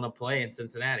just didn't want to play in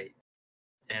Cincinnati.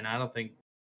 And I don't think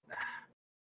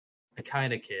the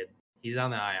kind of kid. He's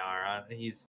on the IR.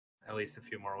 He's at least a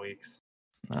few more weeks,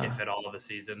 if at all, of the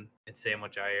season. It's same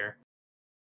with Jair.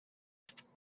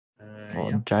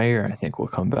 Well, Jair, I think, will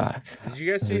come back. Did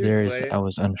you guys see I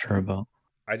was unsure about.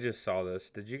 I just saw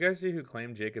this. Did you guys see who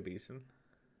claimed Jacob Eason?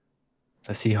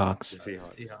 The Seahawks. The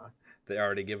Seahawks. They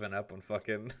already given up on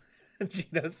fucking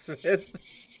Geno Smith.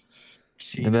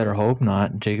 They better hope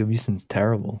not. Jacob Eason's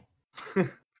terrible.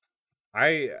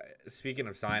 Speaking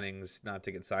of signings, not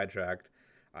to get sidetracked,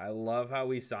 I love how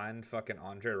we signed fucking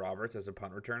Andre Roberts as a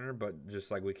punt returner, but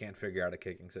just like we can't figure out a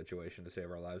kicking situation to save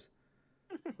our lives.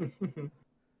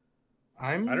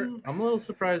 I'm a little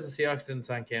surprised the Seahawks didn't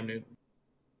sign Cam Newton.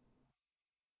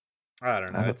 I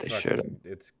don't know. I thought they should have.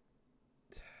 It's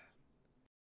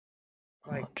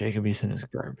like Jacob Eason is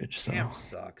garbage. So. Cam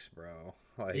sucks, bro.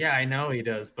 Like, yeah, I know he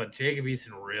does, but Jacob Eason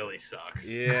really sucks.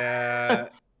 Yeah,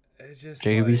 it's just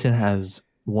Jacob Eason has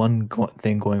one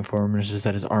thing going for him, and it's just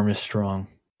that his arm is strong.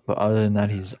 But other than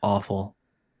that, he's awful.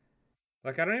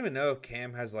 Like, I don't even know if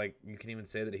Cam has, like, you can even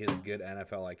say that he has a good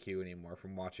NFL IQ anymore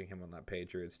from watching him on that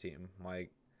Patriots team.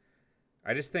 Like,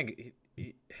 I just think,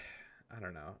 I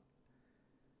don't know.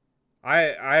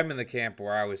 I'm in the camp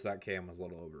where I always thought Cam was a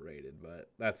little overrated, but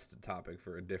that's the topic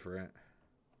for a different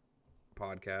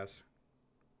podcast.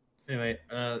 Anyway,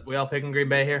 we all picking Green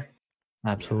Bay here?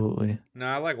 Absolutely. No,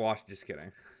 I like Washington. Just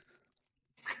kidding.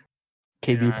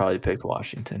 KB probably picked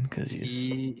Washington because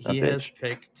he has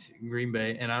picked Green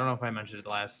Bay, and I don't know if I mentioned it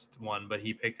last one, but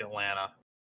he picked Atlanta.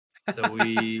 So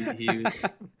he was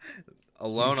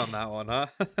alone on that one, huh?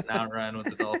 Not running with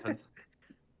the Dolphins.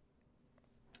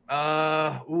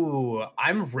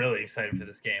 I'm really excited for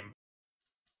this game.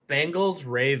 Bengals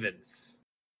Ravens.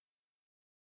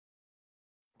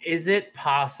 Is it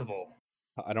possible?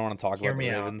 I don't want to talk about the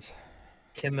Ravens.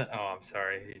 I'm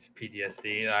sorry. It's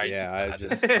PTSD.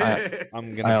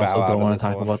 I'm gonna. I also don't want to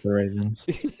talk about the Ravens.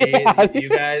 You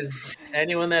guys,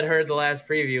 anyone that heard the last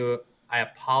preview, I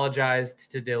apologized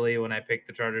to Dilly when I picked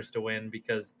the Chargers to win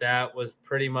because that was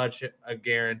pretty much a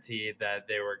guarantee that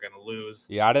they were going to lose.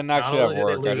 Yeah, I didn't actually have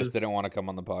work. I just didn't want to come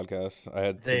on the podcast. I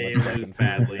had too much lose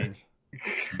badly.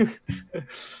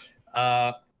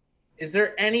 Is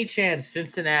there any chance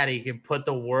Cincinnati can put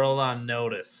the world on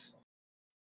notice?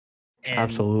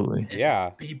 Absolutely.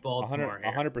 Beat Baltimore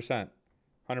 100%.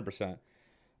 100%.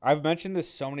 I've mentioned this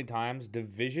so many times.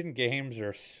 Division games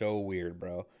are so weird,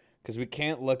 bro. Because we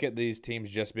can't look at these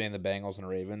teams just being the Bengals and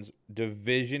Ravens.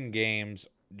 Division games,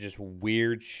 just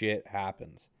weird shit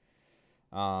happens.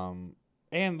 And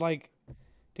like,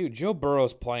 dude, Joe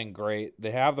Burrow's playing great.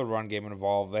 They have the run game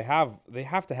involved. They have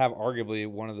to have arguably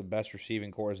one of the best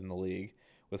receiving cores in the league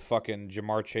with fucking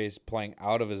Jamar Chase playing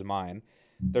out of his mind.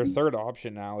 Their third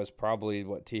option now is probably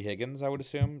T. Higgins, I would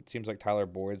assume. It seems like Tyler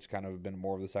Boyd's kind of been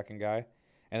more of the second guy.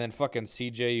 And then fucking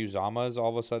CJ Uzomah is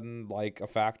all of a sudden like a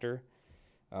factor.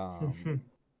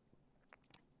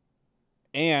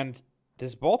 And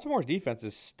this Baltimore defense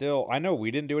is still, I know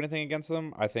we didn't do anything against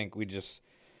them. I don't think we did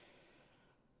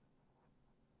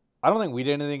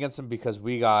anything against them because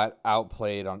we got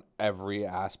outplayed on every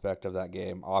aspect of that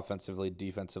game. Offensively,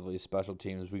 defensively, special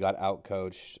teams. We got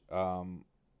outcoached.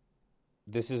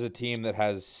 This is a team that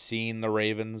has seen the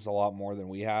Ravens a lot more than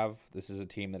we have. This is a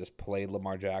team that has played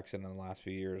Lamar Jackson in the last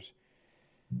few years.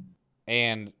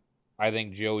 And I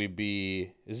think Joey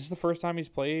B. Is this the first time he's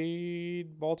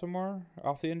played Baltimore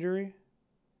off the injury?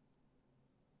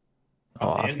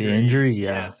 Off the injury,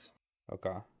 yeah. Yes.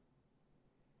 Okay.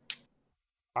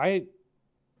 I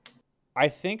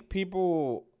think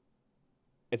people.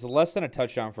 It's less than a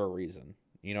touchdown for a reason.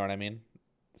 You know what I mean?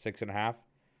 6.5.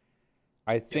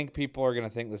 I think people are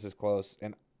gonna think this is close,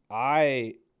 and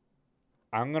I'm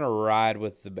gonna ride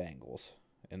with the Bengals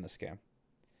in this game.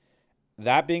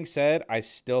 That being said, I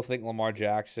still think Lamar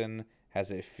Jackson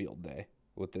has a field day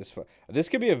with this. This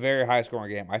could be a very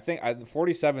high-scoring game. I think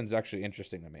 47 is actually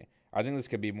interesting to me. I think this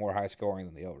could be more high-scoring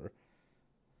than the over.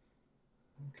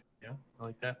 Yeah, I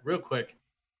like that. Real quick,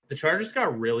 the Chargers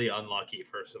got really unlucky,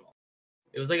 first of all.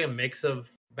 It was like a mix of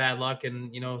bad luck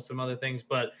and, some other things,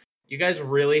 but you guys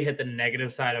really hit the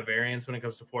negative side of variance when it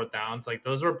comes to fourth downs. Like,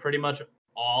 those were pretty much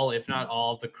all, if not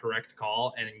all, the correct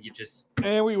call, and you just...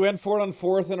 And we went for it on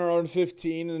fourth in our own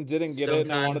 15 and didn't get it,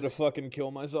 and I wanted to fucking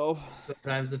kill myself.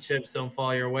 Sometimes the chips don't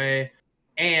fall your way.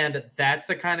 And that's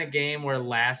the kind of game where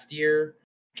last year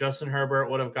Justin Herbert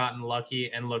would have gotten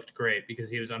lucky and looked great because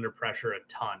he was under pressure a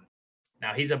ton.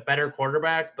 Now he's a better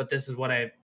quarterback, but this is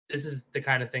the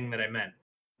kind of thing that I meant.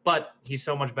 But he's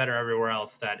so much better everywhere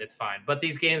else that it's fine. But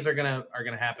these games are gonna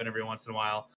happen every once in a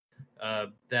while.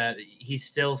 That he's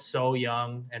still so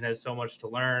young and has so much to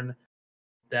learn.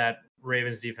 That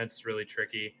Ravens defense is really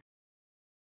tricky.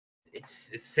 It's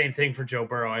the same thing for Joe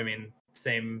Burrow. I mean,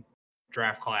 same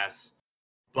draft class,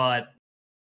 but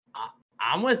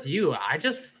I'm with you. I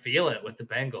just feel it with the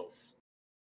Bengals.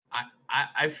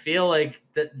 I feel like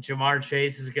that Jamar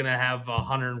Chase is gonna have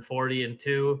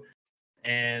 140-2,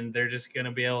 and they're just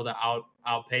gonna be able to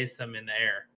outpace them in the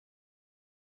air.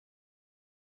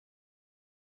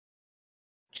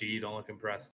 Gee, you don't look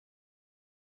impressed.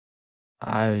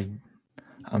 I'm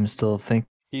still thinking.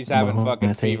 He's having Well, fucking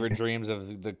I think- fever dreams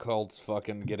of the Colts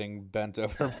fucking getting bent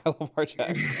over by Lamar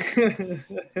Jackson.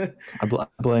 I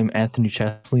blame Anthony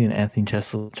Chesley and Anthony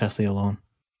Chesley alone.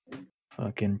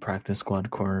 Fucking practice squad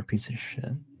corner piece of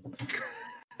shit.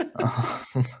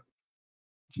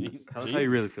 Tell us how you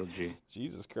really feel, G.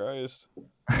 Jesus Christ.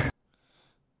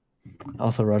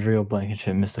 Also, Rodrigo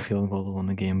Blankenship missed a field goal to win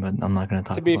the game, but I'm not going to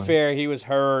talk To be about fair, he was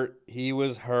hurt. He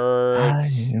was it. hurt.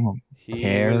 I don't He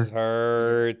care. was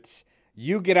hurt.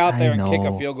 You get out there I and kick a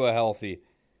know. field goal healthy.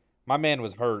 My man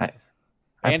was hurt. I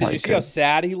And did probably you see how could.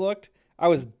 sad he looked? I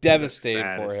was devastated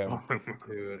Sad for as him. fuck.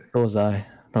 Dude, So was I.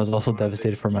 But I was also I'm gonna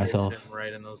devastated for kiss myself. him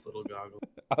right in those little goggles.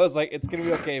 I was like, it's gonna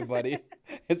be okay, buddy.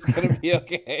 It's gonna be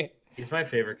okay. He's my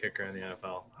favorite kicker in the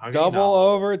NFL. How can you Double not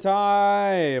love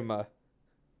overtime.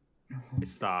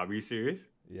 Stop. Are you serious?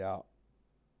 Yeah.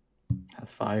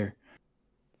 That's fire.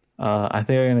 I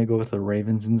think I'm going to go with the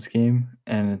Ravens in this game,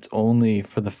 and it's only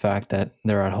for the fact that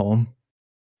they're at home.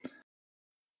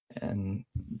 And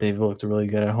they've looked really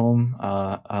good at home.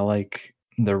 I like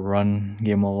the run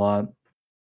game a lot.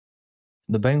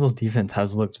 The Bengals defense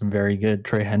has looked very good.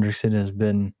 Trey Hendrickson has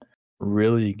been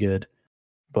really good,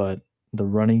 but the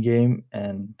running game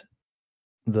and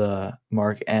the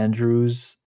Mark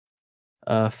Andrews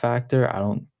factor,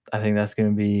 I think that's going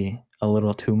to be a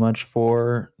little too much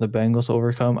for the Bengals to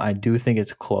overcome. I do think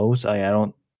it's close. I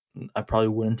probably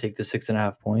wouldn't take the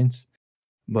 6.5 points,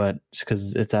 but just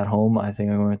because it's at home, I think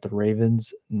I'm going with the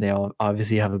Ravens. They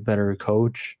obviously have a better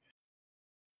coach,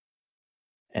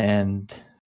 and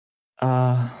It's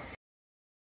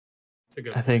a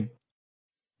good I point. think,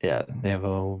 yeah, they have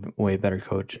a way better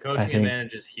coach. The I coaching think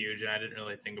advantage is huge, and I didn't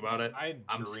really think about it.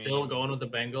 I'm still going with the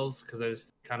Bengals because I just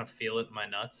kind of feel it in my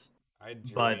nuts. I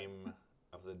But- dream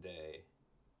of the day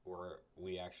where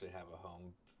we actually have a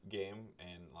home game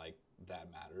and like that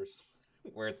matters.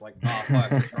 Where it's like, oh fuck,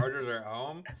 the Chargers are at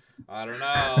home. I don't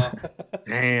know.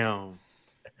 Damn.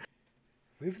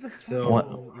 We have the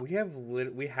So- we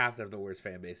have to have the worst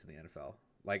fan base in the NFL.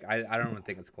 Like I don't even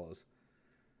think it's close.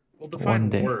 Well, One define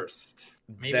day. worst.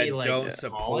 Maybe that like don't the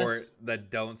support smallest?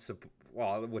 that don't support.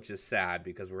 Well, which is sad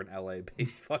because we're an LA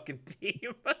based fucking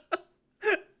team.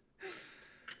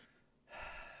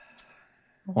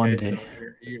 one Okay, day so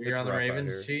you're It's on the rough out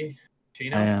Ravens, G?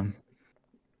 Chino? I am.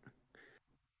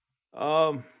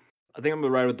 I think I'm gonna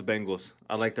ride with the Bengals.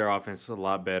 I like their offense a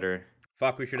lot better.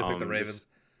 Fuck, we should have picked the Um, Ravens.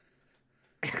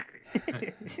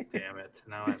 Damn it.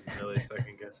 Now I'm really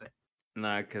second guessing.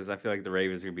 Nah, because I feel like the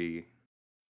Ravens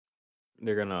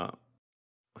they're gonna,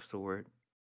 what's the word?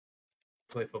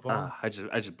 Play football? I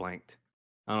just blanked.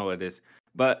 I don't know what it is.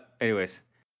 But anyways,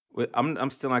 I'm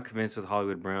still not convinced with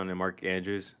Hollywood Brown and Mark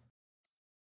Andrews.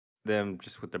 Them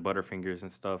just with their butterfingers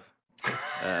and stuff.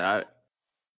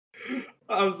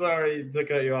 I'm sorry to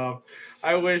cut you off.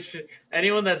 I wish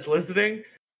anyone that's listening,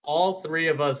 all three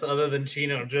of us, other than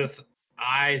Chino, just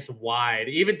eyes wide.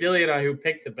 Even Dilly and I, who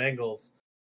picked the Bengals,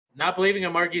 not believing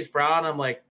in Marquise Brown, I'm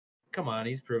like, come on,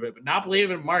 he's proven it. But not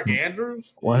believing in Mark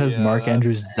Andrews? What has Yeah, Mark that's-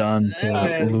 Andrews done to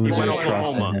that's lose went your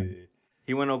trust in Oklahoma. him?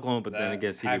 He went Oklahoma, but then I That-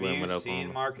 guess he have went you with seen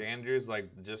Oklahoma. Mark Andrews like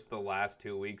just the last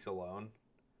 2 weeks alone?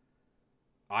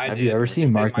 Have you ever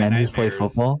seen Mark Andrews play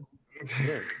football?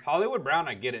 Hollywood Brown,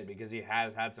 I get it because he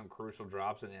has had some crucial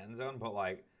drops in the end zone, but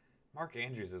like Mark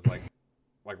Andrews is like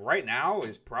right now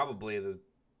is probably the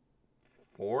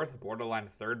fourth, borderline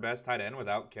third best tight end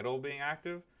without Kittle being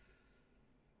active.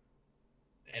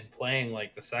 And playing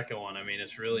like the second one. I mean,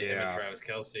 it's really him Yeah. and Travis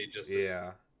Kelsey, just as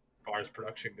Yeah. far as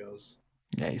production goes.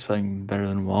 Yeah, he's playing better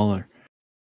than Waller.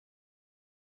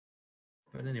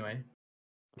 But anyway,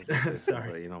 Sorry,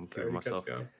 sorry. but, you know, I'm Sorry keeping to cut myself.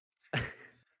 you off.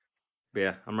 But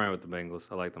yeah, I'm riding with the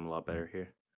Bengals. I like them a lot better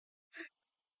here.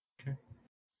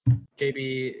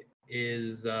 KB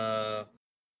is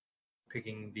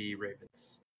picking the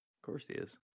Ravens. Of course he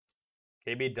is.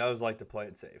 KB does like to play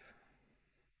it safe.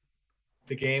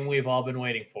 The game we've all been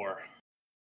waiting for.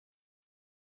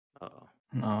 Uh-oh.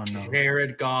 Oh no.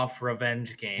 Jared Goff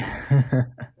revenge game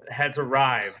has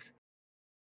arrived.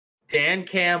 Dan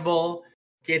Campbell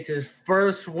gets his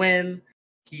first win.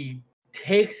 He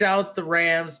takes out the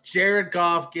Rams. Jared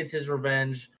Goff gets his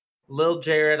revenge. Lil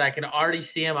Jared, I can already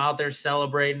see him out there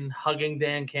celebrating, hugging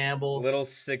Dan Campbell. Little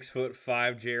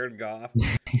 6'5" Jared Goff.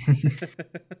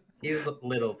 He's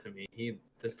little to me. He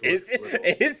just Is, looks little.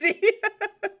 is he?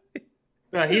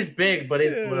 No, he's big, but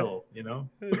he's Yeah. little, you know?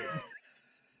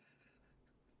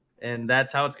 And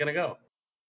that's how it's going to go.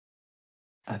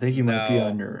 I think you might be No.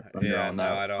 under Yeah, on no,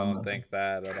 that. I on don't that think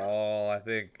that at all. I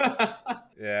think,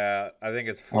 Yeah, I think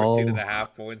it's 14 and a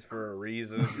half points for a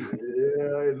reason.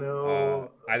 I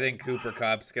know. I think Cooper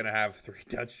Kupp's going to have 3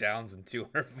 touchdowns and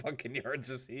 200 fucking yards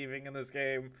receiving in this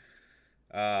game.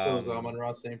 So is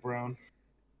Amon-Ra St. Brown.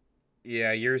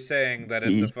 Yeah, you're saying that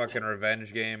it's East. a fucking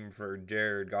revenge game for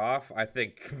Jared Goff. I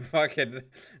think fucking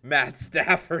Matt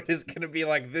Stafford is going to be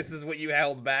like, this is what you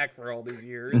held back for all these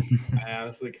years. I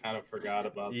honestly kind of forgot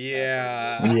about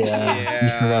Yeah. that. Yeah, you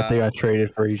forgot they got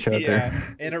traded for each other.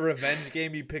 Yeah, in a revenge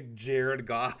game, you pick Jared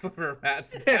Goff over Matt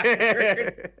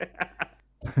Stafford.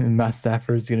 Matt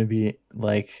Stafford's gonna be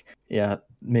like, yeah,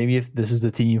 maybe if this is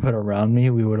the team you put around me,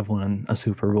 we would have won a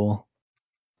Super Bowl.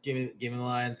 Give me the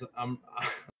Lions.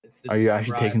 Are you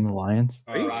actually taking the Lions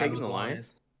Are you Ride taking with the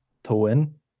Lions? to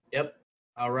win? Yep.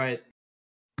 All right.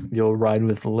 You'll ride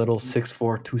with little 6'4",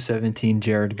 217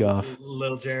 Jared Goff.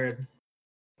 Little Jared.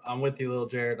 I'm with you, little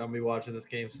Jared. I'll be watching this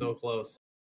game so close.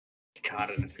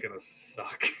 God, and it's gonna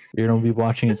suck. You're gonna be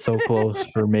watching it so close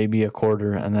for maybe a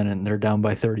quarter, and then they're down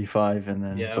by 35, and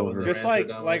then it's Yeah, when over. the Just Rams are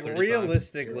down by 35.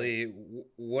 realistically,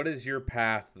 what is your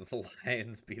path to the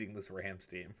Lions beating this Rams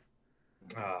team?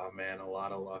 Oh man, a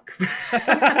lot of luck.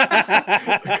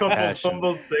 A couple Passion.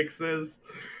 fumble sixes.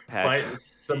 Passion. Fight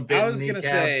some big I was gonna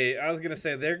kneecaps.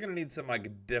 say they're gonna need some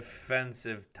like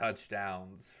defensive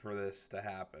touchdowns for this to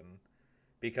happen,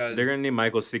 because They're gonna need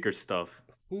Michael Seeker stuff.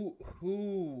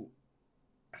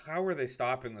 how are they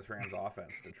stopping this Rams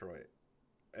offense, Detroit?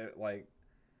 Like,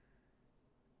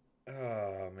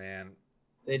 oh man,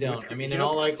 They don't. What's- I mean, you in know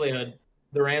all what's- likelihood,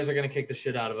 the Rams are going to kick the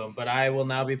shit out of them. But I will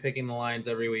now be picking the Lions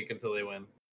every week until they win,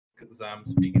 because I'm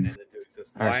speaking it into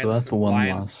existence. All right, so that's one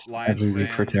loss every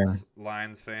week for Taryn.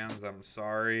 Lions fans, I'm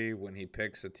sorry. When he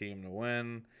picks a team to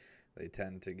win, they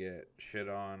tend to get shit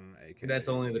on. AKA. That's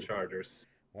only the Chargers.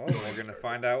 Well, we're gonna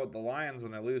find out with the Lions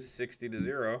when they lose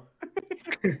 60-0.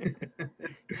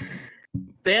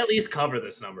 They at least cover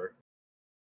this number.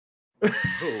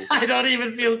 Who? I don't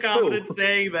even feel confident Who?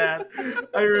 saying that.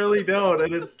 I really don't.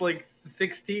 And it's like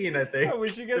 16, I think. I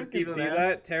wish you guys 15 could and see a half.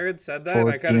 that. Taryn said that, and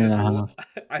I 14 kind and of a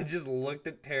just, I just looked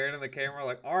at Taryn in the camera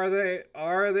like, are they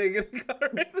gonna cover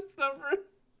this number?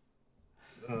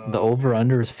 The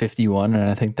over/under is 51, and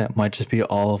I think that might just be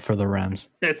all for the Rams.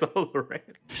 It's all the Rams.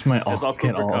 Just might all It's all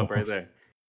get Cooper all Kupp of right us. there.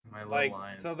 My little Like,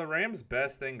 Lions. so the Rams'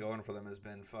 best thing going for them has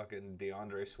been fucking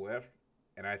DeAndre Swift,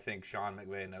 and I think Sean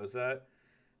McVay knows that.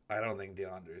 I don't think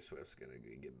DeAndre Swift's gonna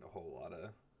be getting a whole lot of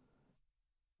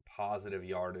positive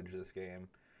yardage this game.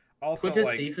 Also, Quintez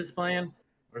like Cephas playing?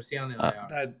 Or is he on the IR?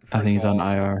 that. I first think he's of on all,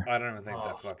 IR. I don't even think Oh.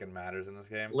 that fucking matters in this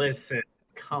game. Listen,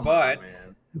 come But- on,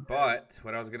 man. But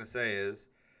what I was gonna say is,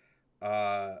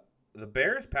 the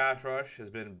Bears' pass rush has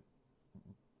been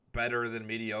better than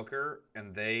mediocre,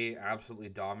 and they absolutely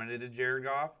dominated Jared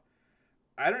Goff.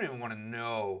 I don't even want to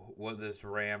know what this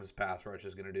Rams pass rush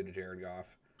is gonna do to Jared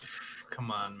Goff. Come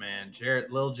on, man.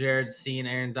 Lil Jared's seen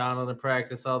Aaron Donald in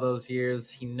practice all those years.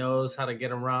 He knows how to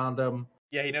get around him.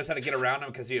 Yeah, he knows how to get around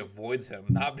him because he avoids him,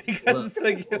 not because.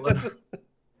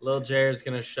 Lil Jared's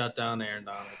gonna shut down Aaron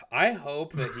Donald. I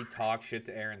hope that he talks shit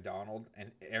to Aaron Donald,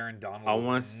 and Aaron Donald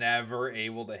was never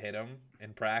able to hit him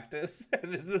in practice.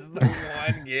 And this is the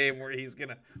one game where he's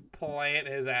gonna plant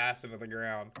his ass into the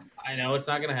ground. I know it's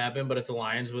not gonna happen, but if the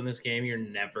Lions win this game, you're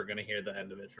never gonna hear the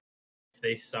end of it. If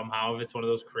they somehow, if it's one of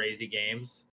those crazy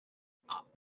games,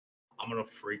 I'm gonna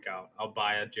freak out. I'll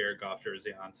buy a Jared Goff jersey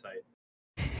on site.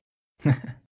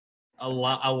 A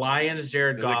Lions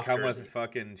Jared Does Goff it come jersey. with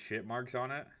fucking shit marks on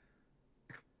it?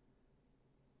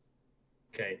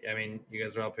 Okay, I mean, you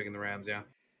guys are all picking the Rams, yeah.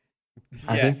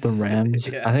 I think the Rams.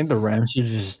 I think the Yes. Rams should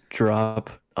just drop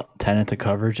 10 into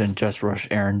coverage and just rush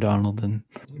Aaron Donald and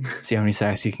see how many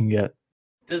sacks he can get.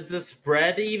 Does the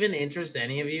spread even interest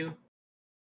any of you?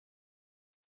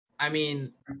 I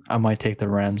mean, I might take the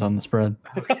Rams on the spread.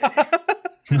 okay.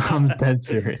 I'm dead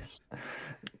serious.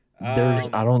 I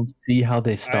don't see how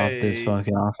they stop this I-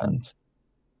 fucking offense.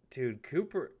 Dude,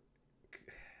 Cooper.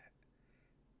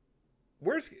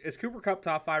 Is Cooper Kupp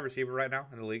top 5 receiver right now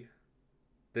in the league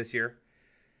this year?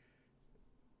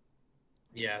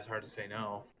 Yeah, it's hard to say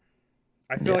no.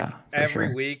 I feel like Yeah, for every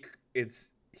sure. week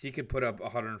he could put up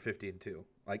 150 and 2,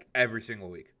 like every single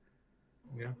week.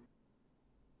 Yeah.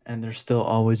 And there's still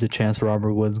always a chance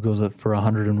Robert Woods goes up for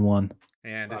 101.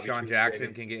 And Bobby Deshaun Trees, Jackson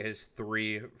baby. can get his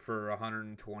 3 for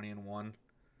 120 and 1.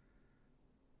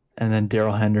 And then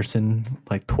Daryl Henderson,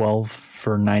 like 12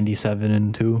 for 97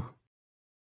 and 2.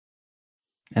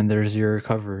 And there's your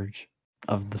coverage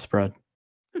of the spread.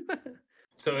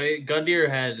 So gun to your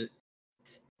head,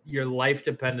 your life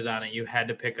depended on it. You had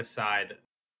to pick a side.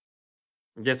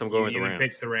 Yes, I'm going with You the even Rams.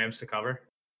 picked the Rams to cover.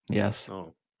 Yes.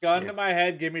 Oh, Gun Yeah. to my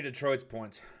head, give me Detroit's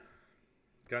points.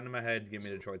 Gun to my head, give me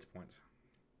Detroit's points.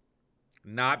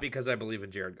 Not because I believe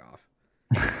in Jared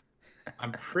Goff.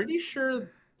 I'm pretty sure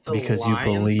the Because you Lions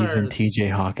believe in are- TJ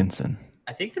Hawkinson.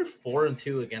 I think they're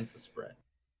 4-2 against the spread.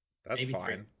 That's Maybe fine.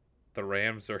 3. The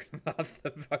Rams are not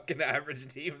the fucking average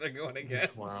team they're going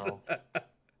against. Wow.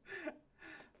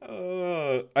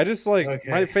 I just like Okay.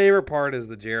 my favorite part is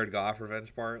the Jared Goff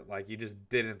revenge part. Like you just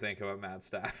didn't think about Matt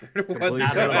Stafford Completely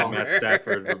Not at all. whatsoever. Matt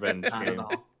Stafford revenge Not game. at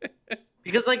all.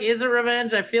 Because like, is it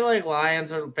revenge? I feel like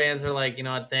Lions fans are like, you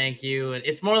know what, thank you, and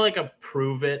it's more like a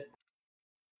prove it.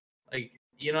 Like,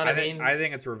 you know what I mean? I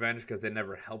think it's revenge because they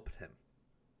never helped him.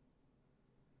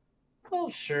 Well,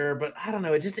 sure, but I don't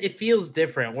know. It feels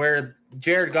different. Where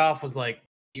Jared Goff was like,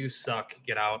 "You suck,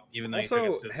 get out," even though he took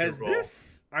Also, us to the has Super Bowl.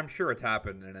 this? I'm sure it's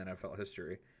happened in NFL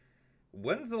history.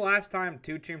 When's the last time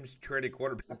 2 teams traded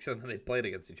quarterbacks and then they played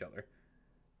against each other?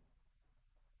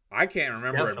 I can't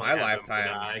remember in definitely my happened, but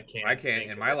lifetime. I can't I can't think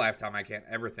in of my it. lifetime. I can't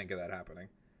ever think of that happening.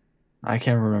 I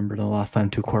can't remember the last time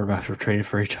 2 quarterbacks were traded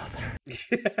for each other.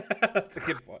 That's a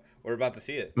good point. We're about to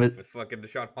see it But- with fucking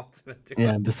Deshaun Watson. And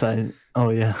Yeah, besides. Oh,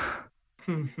 yeah.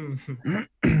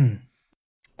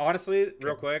 Honestly,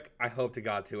 real quick, I hope to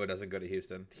God Tua doesn't go to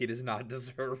Houston. He does not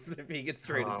deserve if he gets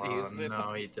traded to Houston.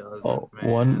 No, he doesn't. Oh,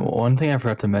 man. one thing I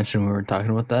forgot to mention when we were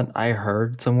talking about that, I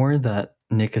heard somewhere that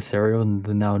Nick Caserio,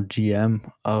 the now GM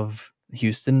of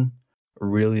Houston,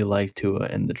 really liked Tua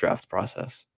in the draft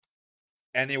process.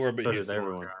 Anywhere but So does Houston.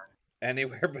 everyone.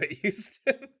 Anywhere but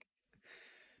Houston.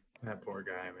 That poor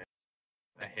guy, man.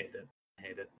 I hate it. I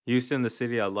hate it. Houston, the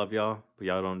city, I love y'all, but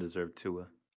y'all don't deserve Tua.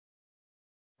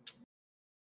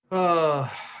 Oh,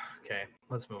 okay.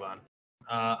 Let's move on.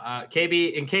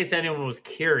 KB, in case anyone was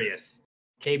curious,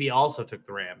 KB also took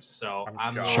the Rams. So I'm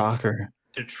I'm shocked. with Shocker.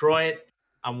 Detroit.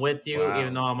 I'm with you, Wow.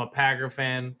 even though I'm a Packer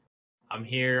fan. I'm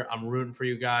here. I'm rooting for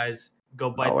you guys. Go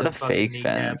bite what the a fucking fake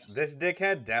fan. kneecaps. This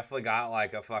dickhead definitely got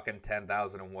like a fucking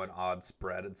 10,001 odd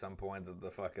spread at some point of the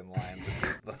fucking Lions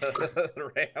and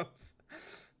the Rams.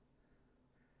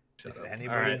 Shut If up. anybody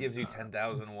All right. gives you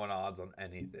 10,001 odds on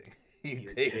anything, you You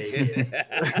take take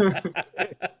it.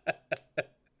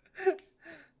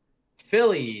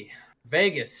 Philly,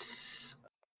 Vegas.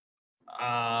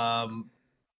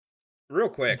 Real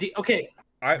quick, Okay.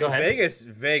 Go ahead.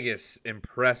 Vegas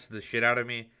impressed the shit out of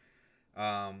me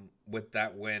with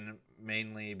that win,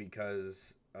 mainly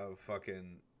because of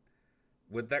fucking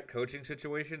with that coaching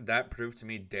situation. That proved to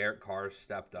me Derek Carr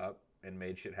stepped up and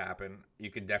made shit happen. You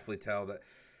could definitely tell that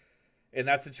in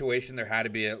that situation there had to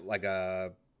be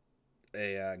a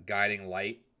guiding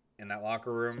light in that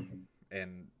locker room,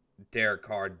 and Derek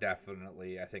Carr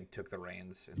definitely, I think, took the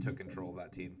reins and took control of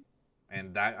that team.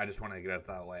 And that I just wanted to get out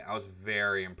that way. I was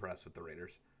very impressed with the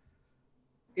Raiders.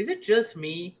 Is it just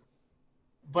me?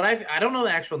 But I don't know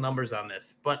the actual numbers on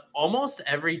this, but almost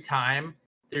every time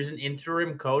there's an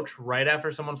interim coach right after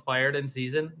someone's fired in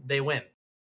season, they win.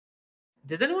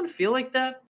 Does anyone feel like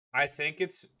that? I think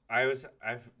it's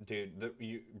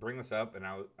you bring this up, and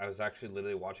I was actually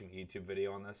literally watching a YouTube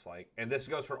video on this, like, and this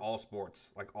goes for all sports,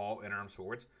 like all interim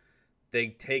sports. They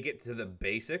take it to the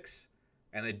basics,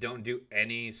 and they don't do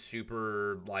any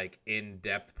super like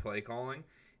in-depth play calling.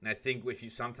 And I think if you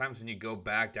sometimes when you go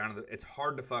back down to it's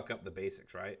hard to fuck up the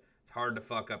basics, right? It's hard to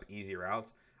fuck up easy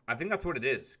routes. I think that's what it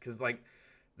is, because like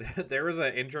there was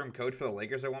an interim coach for the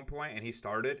Lakers at one point, and he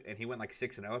started and he went like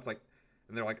 6-0. It's like.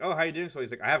 And they're like, "Oh, how you doing?" So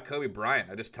he's like, "I have Kobe Bryant.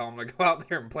 I just tell him to go out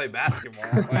there and play basketball."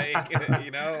 Like, you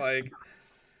know, like.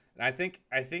 And I think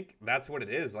that's what it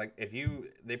is. Like,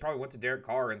 they probably went to Derek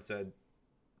Carr and said,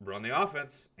 "Run the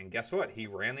offense," and guess what? He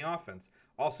ran the offense.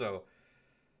 Also,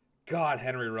 God,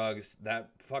 Henry Ruggs,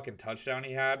 that fucking touchdown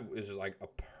he had was like a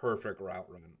perfect route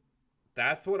run.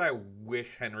 That's what I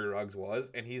wish Henry Ruggs was,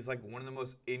 and he's like one of the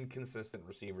most inconsistent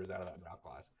receivers out of that draft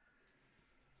class.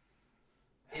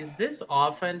 Is this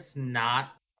offense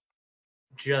not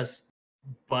just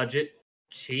budget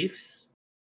Chiefs?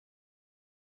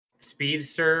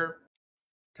 Speedster,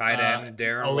 Tight end,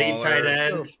 Darren elite Waller. tight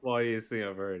That's end. the funniest thing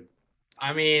I've heard.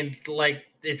 I mean, like,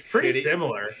 it's pretty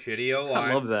similar. Shitty O-line.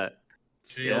 I love that.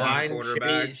 Shitty line,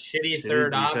 quarterback. shitty Shitty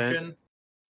third defense. option.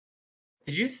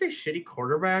 Did you say shitty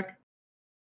quarterback?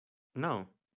 No.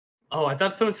 Oh, I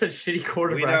thought someone said shitty We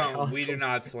quarterback. don't. We do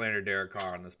not slander Derek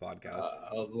Carr on this podcast.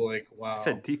 I was like, wow. I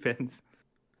said defense.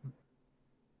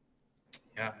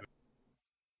 Yeah.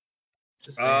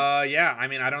 Just saying. Yeah. I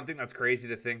mean, I don't think that's crazy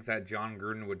to think that John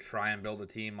Gruden would try and build a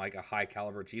team like a high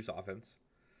caliber Chiefs offense.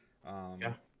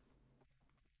 Yeah.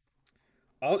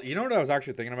 You know what I was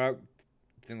actually thinking about?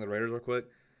 Thinking the Raiders real quick.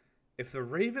 If the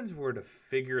Ravens were to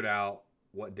figure out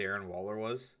what Darren Waller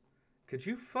was, could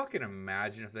you fucking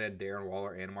imagine if they had Darren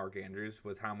Waller and Mark Andrews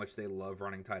with how much they love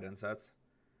running tight end sets?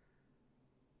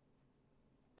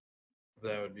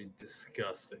 That would be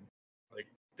disgusting. Like,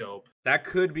 dope. That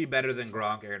could be better than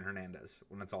Gronk, Aaron Hernandez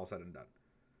when it's all said and done.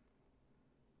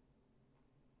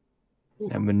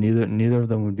 Yeah, but neither of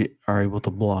them are able to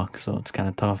block, so it's kind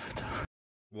of tough.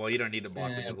 Well, you don't need to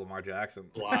block Yeah. with Lamar Jackson.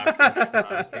 Blocking.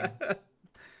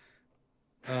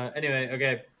 Anyway,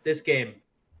 okay. This game.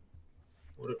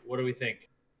 What do we think?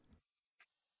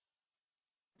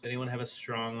 Does anyone have a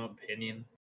strong opinion?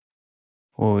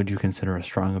 What would you consider a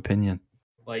strong opinion?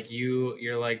 Like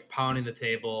you're like pounding the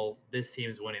table. This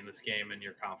team's winning this game, and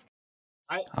you're confident.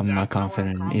 I'm not That's what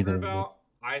confident in either of those.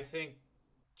 I think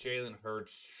Jalen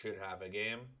Hurts should have a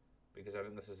game because I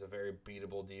think this is a very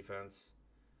beatable defense.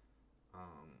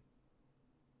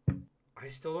 I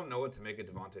still don't know what to make of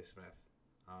Devontae Smith.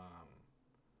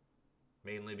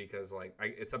 Mainly because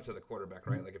it's up to the quarterback,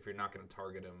 right? Like if you're not going to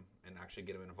target him and actually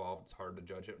get him involved, it's hard to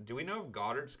judge him. Do we know if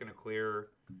Goddard's going to clear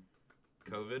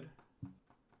COVID?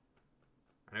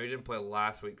 I know he didn't play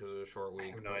last week because it was a short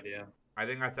week. I have no idea. I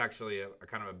think that's actually a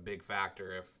kind of a big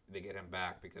factor if they get him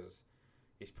back because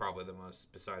he's probably the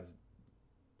most, besides,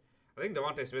 I think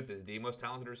Devontae Smith is the most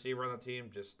talented receiver on the team,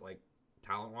 just like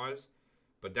talent-wise.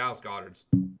 But Dallas Goedert's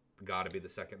got to be the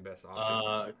second best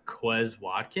option. Quez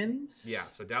Watkins? Yeah,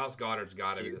 so Dallas Goedert's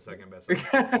got to be the second best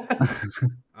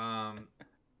option.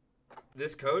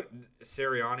 This coach,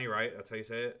 Sirianni, right? That's how you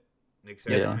say it? Nick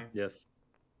Sirianni? Yeah. Yes.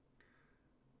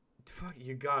 Fuck,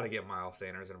 you got to get Miles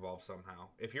Sanders involved somehow.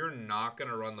 If you're not going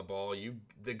to run the ball,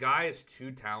 the guy is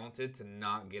too talented to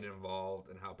not get involved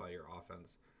and help out your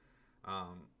offense.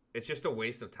 It's just a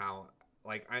waste of talent.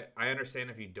 Like, I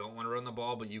understand if you don't want to run the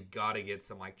ball, but you got to get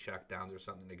some, like, check downs or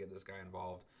something to get this guy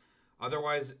involved.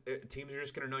 Otherwise, teams are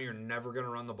just going to know you're never going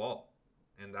to run the ball.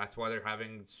 And that's why they're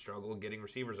having struggle getting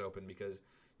receivers open because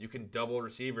you can double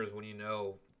receivers when you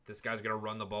know this guy's going to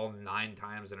run the ball 9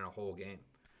 times in a whole game.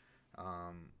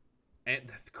 And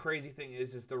the crazy thing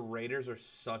is the Raiders are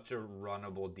such a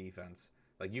runnable defense.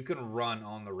 Like, you can run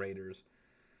on the Raiders.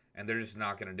 And they're just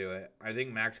not going to do it. I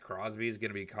think Max Crosby is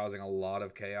going to be causing a lot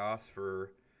of chaos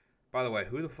for... By the way,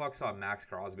 who the fuck saw Max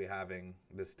Crosby having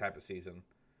this type of season?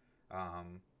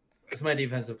 It's my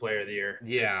defensive player of the year.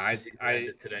 Yeah,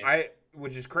 today.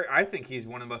 which is crazy. I think he's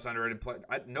one of the most underrated players.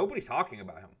 Nobody's talking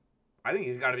about him. I think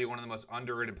he's got to be one of the most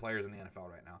underrated players in the NFL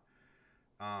right now.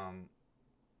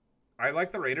 I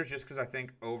like the Raiders just because I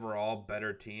think overall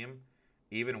better team,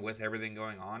 even with everything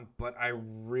going on. But I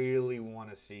really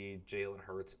want to see Jalen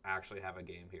Hurts actually have a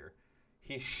game here.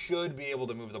 He should be able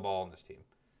to move the ball on this team.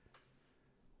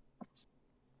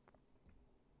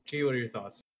 G, what are your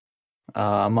thoughts?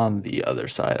 I'm on the other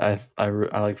side. I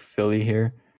like Philly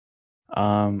here.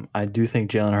 I do think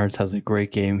Jalen Hurts has a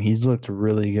great game. He's looked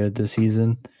really good this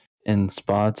season in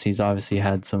spots. He's obviously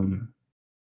had some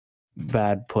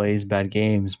bad plays, bad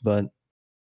games, but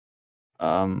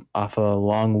off a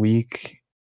long week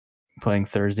playing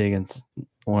Thursday against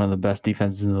one of the best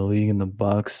defenses in the league in the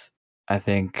Bucs, I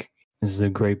think this is a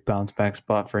great bounce back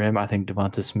spot for him. I think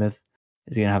Devonta Smith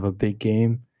is going to have a big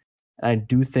game. And I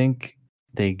do think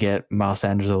they get Miles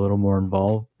Sanders a little more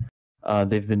involved.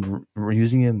 They've been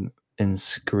using him in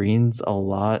screens a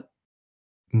lot,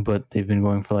 but they've been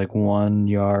going for like 1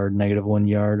 yard, -1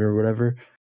 yard or whatever.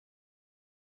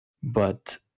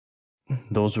 But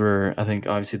those were, I think,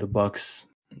 obviously the Bucs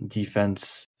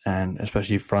defense and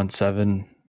especially front seven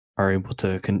are able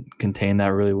to contain that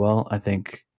really well. I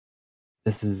think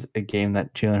this is a game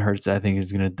that Jalen Hurts, I think,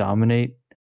 is going to dominate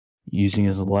using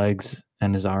his legs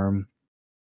and his arm,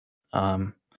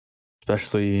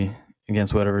 especially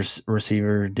against whatever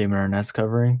receiver Damon Arnett's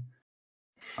covering.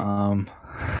 Yeah,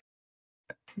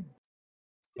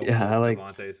 I like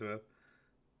Devontae Smith.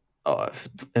 Oh,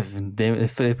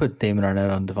 if they put Damon Arnett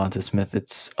on Devonta Smith,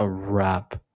 it's a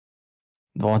wrap.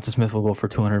 Devonta Smith will go for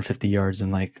 250 yards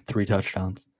and like 3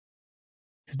 touchdowns.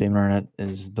 Because Damon Arnett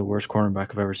is the worst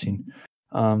cornerback I've ever seen.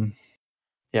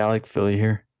 Yeah, I like Philly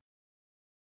here.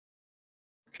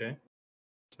 Okay.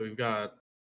 So we've got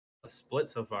a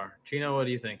split so far. Chino, what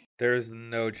do you think? There's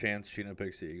no chance Chino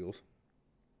picks the Eagles.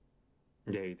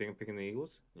 Yeah, you think I'm picking the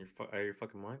Eagles? Out of your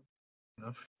fucking mind?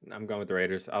 Enough. I'm going with the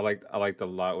Raiders. I liked a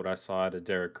lot what I saw out of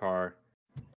Derek Carr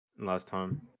last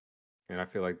time, and I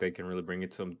feel like they can really bring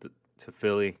it to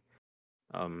Philly.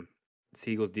 Um,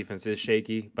 the Eagles defense is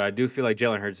shaky, but I do feel like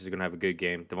Jalen Hurts is gonna have a good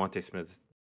game. Devontae Smith,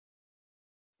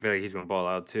 I feel like he's gonna ball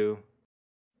out too,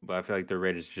 but I feel like the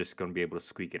Raiders are just gonna be able to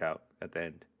squeak it out at the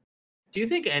end. Do you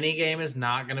think any game is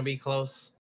not going to be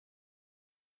close?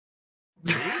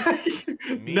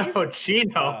 Me? No,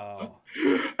 Chino. Oh.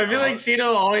 I feel like Oh.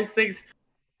 Chino always thinks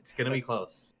it's going to be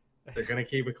close. They're going to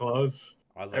keep it close.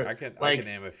 I was like, I can Like-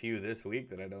 name a few this week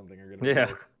that I don't think are gonna. Yeah.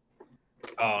 Be close.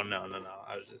 Oh no.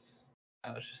 I was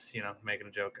just making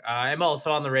a joke. I'm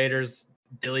also on the Raiders.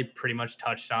 Dilly pretty much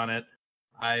touched on it.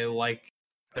 I like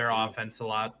their That's you. offense a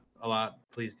lot.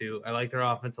 Please do. I like their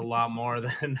offense a lot more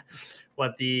than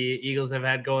what the Eagles have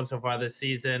had going so far this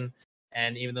season.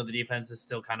 And even though the defense is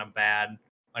still kind of bad,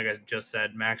 like I just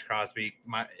said, Max Crosby,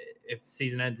 if the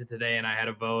season ended today and I had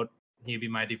a vote, he'd be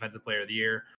my defensive player of the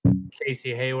year.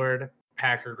 Casey Hayward,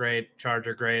 Packer great,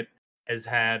 Charger great, has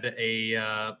had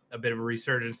a bit of a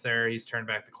resurgence there. He's turned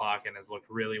back the clock and has looked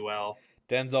really well.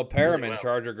 Denzel Perriman, well.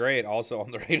 Charger great, also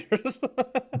on the Raiders.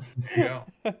 There you go.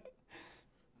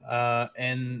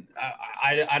 And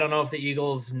I don't know if the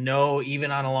Eagles know,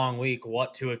 even on a long week,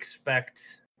 what to expect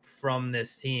from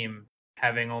this team,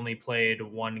 having only played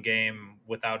one game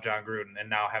without John Gruden and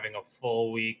now having a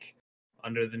full week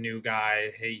under the new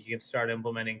guy. Hey, you can start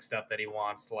implementing stuff that he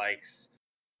wants, likes,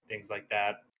 things like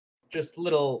that. Just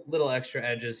little extra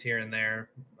edges here and there.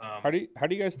 How do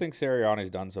you guys think Sirianni's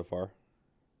done so far?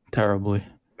 Terribly.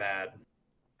 Bad.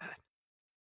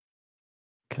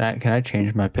 Can I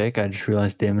change my pick? I just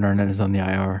realized Damon Arnett is on the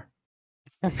IR.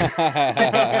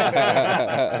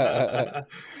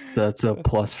 That's a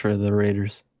plus for the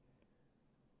Raiders.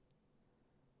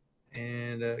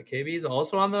 And KB's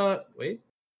also on the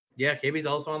KB's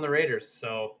also on the Raiders.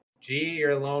 So G,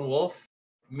 you're a lone wolf.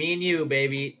 Me and you,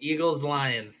 baby. Eagles,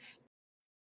 Lions.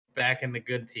 Back in the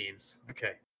good teams.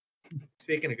 Okay.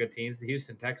 Speaking of good teams, the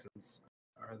Houston Texans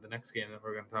are the next game that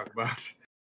we're going to talk about.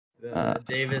 The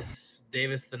Davis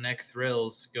the Neck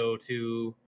Thrills go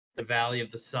to the Valley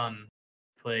of the Sun,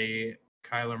 play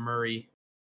Kyler Murray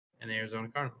and the Arizona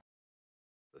Cardinals.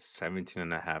 The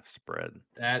 17.5 spread.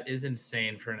 That is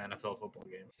insane for an NFL football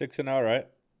game. 6-0, right?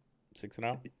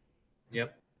 6-0.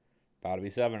 Yep. About to be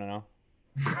 7-0.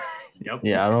 Yep.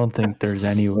 Yeah, I don't think there's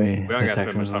any way. We don't the got to spend much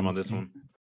Texans time win on this game. one.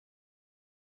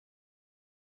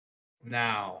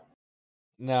 Now.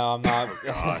 No, I'm not.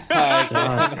 God.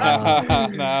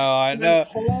 No, I know.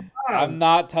 Hold on. I'm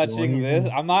not touching Don't this.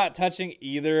 even- I'm not touching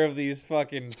either of these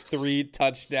fucking 3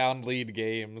 touchdown lead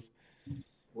games.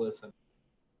 Listen,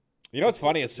 You know what's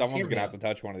funny is Just someone's hear me gonna have out. to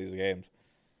touch one of these games.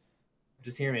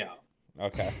 just hear me out.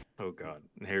 Okay. Oh God.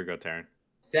 Here we go, Taryn.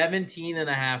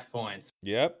 17.5 points.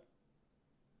 Yep.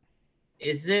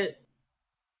 Is it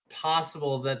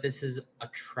possible that this is a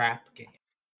trap game?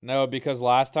 No, because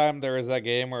last time there was that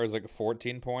game where it was like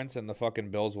 14 points and the fucking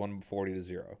Bills won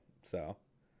 40-0. So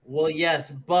Well,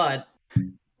 yes, but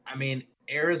I mean,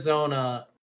 Arizona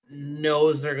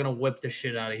knows they're gonna whip the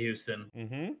shit out of Houston,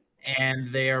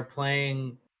 and they are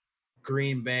playing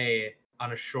Green Bay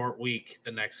on a short week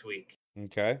the next week.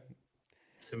 Okay.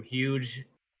 Some huge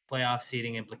playoff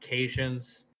seeding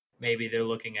implications. Maybe they're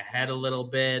looking ahead a little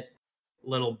bit.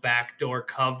 Little backdoor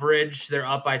coverage. They're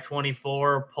up by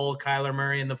 24. Pull Kyler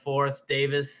Murray in the fourth.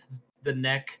 Davis, the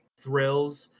Neck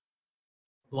Thrills.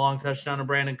 Long touchdown to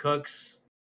Brandon Cooks.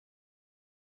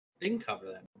 They can cover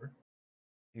that number.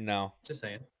 No. Just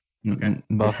saying.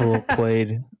 Buffalo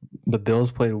played. The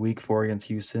Bills played week 4 against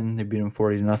Houston. They beat them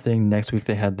 40-0. Next week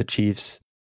they had the Chiefs,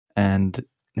 and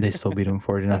they still beat them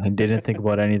 40-0. Didn't think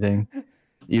about anything.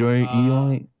 You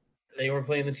only. They were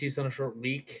playing the Chiefs on a short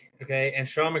week. Okay. And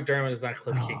Sean McDermott is not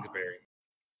Cliff Oh. Kingsbury.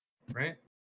 Right?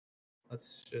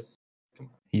 Let's just.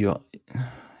 You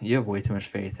have way too much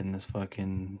faith in this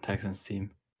fucking Texans team.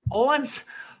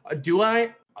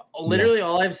 Literally Yes.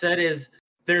 all I've said is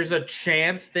there's a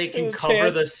chance they can There's a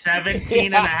cover the chance. 17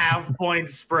 and a half point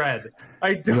spread.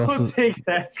 I don't also- think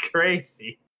that's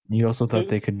crazy. You also thought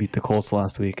they could beat the Colts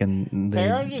last week, and they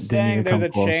Taron just didn't saying even there's come a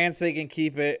close. chance they can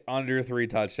keep it under 3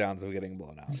 touchdowns of getting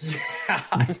blown out.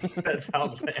 Yeah, that's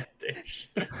outlandish.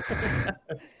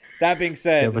 That being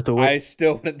said, Yeah, but the way- I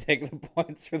still want to take the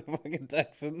points for the fucking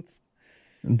Texans.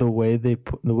 The way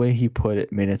he put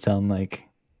it made it sound like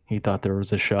he thought there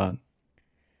was a shot.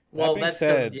 Well, being that's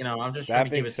said- because, I'm just that trying to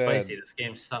keep being it said- spicy. This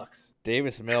game sucks.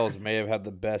 Davis Mills may have had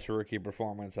the best rookie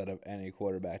performance out of any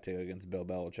quarterback to against Bill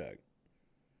Belichick.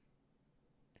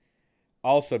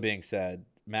 Also being said,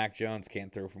 Mac Jones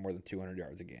can't throw for more than 200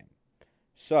 yards a game.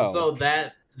 So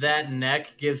that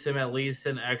neck gives him at least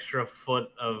an extra foot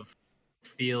of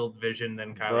field vision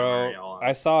than Kyler Murray. bro,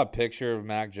 I saw a picture of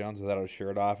Mac Jones without his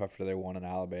shirt off after they won in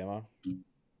Alabama.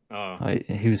 Oh,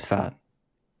 He was fat.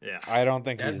 yeah. I don't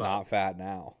think Dad he's bod. not fat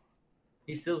now.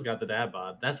 He still's got the dad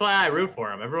bod. That's why I root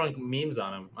for him. Everyone memes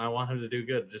on him. I want him to do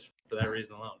good just for that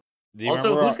reason alone. Do you Also,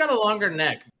 remember who's got a longer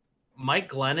neck, Mike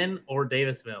Glennon or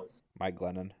Davis Mills? Mike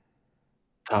Glennon?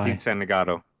 Ty. Pete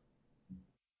Sanagato.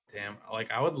 Damn, like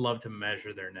I would love to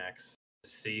measure their necks.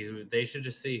 See who they should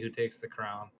just see who takes the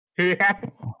crown. Yeah.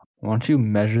 Why don't you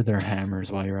measure their hammers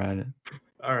while you're at it?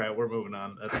 All right, we're moving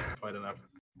on. That's quite enough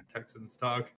Texans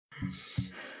talk.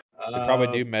 They probably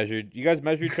do measure. You guys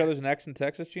measure each other's necks in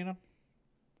Texas, Gino?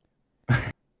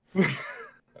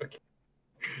 Okay.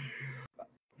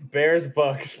 Bears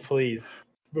Bucks, please,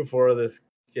 before this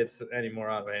gets any more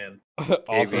out of hand.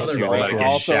 also, ABC is about to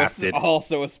get shafted.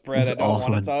 also a spread. It's I don't also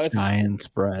want to a touch. giant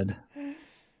spread.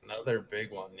 Another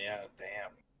big one. Yeah,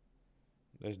 damn.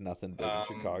 There's nothing big Um, in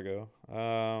Chicago.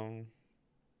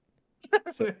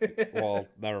 Well,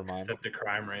 never mind. Except the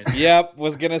crime rate. Yep,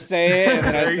 was gonna say it, and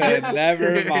then I Very said good.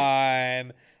 never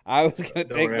mind. I was gonna Don't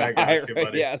take worry, the I got high you, road.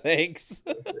 buddy. Yeah, thanks.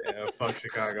 Yeah, fuck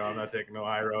Chicago. I'm not taking no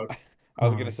high road. I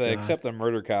was Oh gonna my say God. except the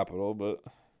murder capital, but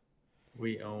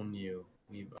We own you.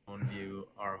 We've owned you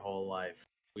our whole life.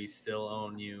 We still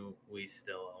own you. We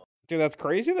still own. dude, that's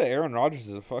crazy that Aaron Rodgers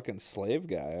is a fucking slave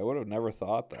guy. I would have never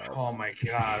thought that. Oh my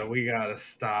god, we gotta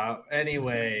stop.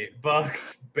 Anyway,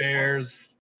 Bucks,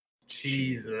 Bears,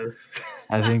 Jesus.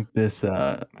 I think this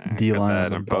Man, D cut line that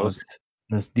of the in post. Bucks,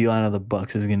 this D line of the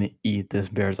Bucks is gonna eat this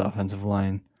Bears offensive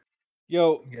line.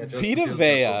 Yo, Yeah, Justin Vita Fields gonna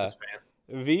Vea, focus,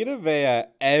 man. Vita Vea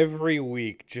every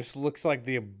week just looks like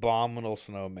the abominable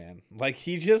snowman. Like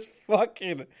he just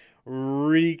fucking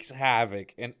wreaks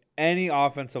havoc in any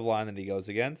offensive line that he goes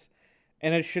against,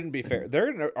 and it shouldn't be fair.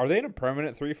 Are they in a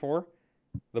permanent 3-4?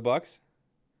 The Bucks?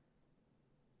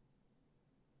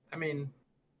 I mean,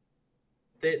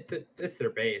 it's their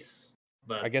base,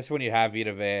 but I guess when you have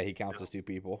Vita Vea, he counts as two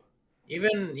people.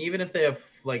 even if they have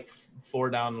like 4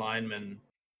 down linemen,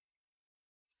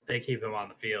 they keep him on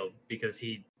the field because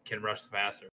he can rush the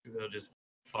passer. They'll just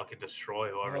fucking destroy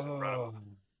whoever's in front of him.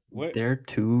 What? Their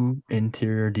two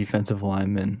interior defensive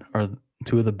linemen are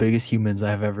two of the biggest humans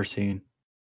I've ever seen.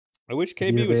 I wish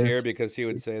Vita KB was here Vea's- because he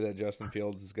would say that Justin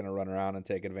Fields is going to run around and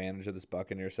take advantage of this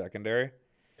Buccaneer secondary.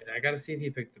 I gotta see if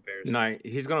he picked the Bears. No,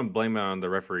 he's gonna blame it on the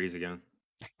referees again.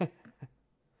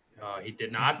 He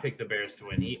did not pick the Bears to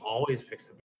win. He always picks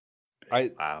the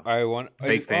Bears. Wow. I want.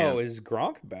 Big fan. Is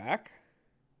Gronk back?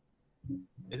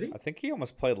 Is he? I think he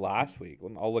almost played last week.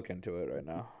 I'll look into it right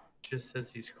now. Just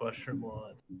says he's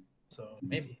questionable, so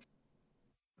maybe.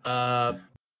 Yeah,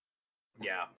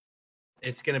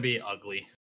 it's gonna be ugly.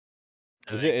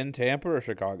 I Is think it in Tampa or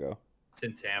Chicago? It's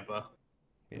in Tampa.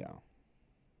 Yeah.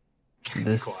 It's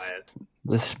This quiet.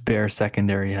 this Bears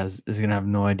secondary is gonna have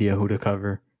no idea who to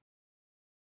cover.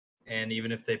 And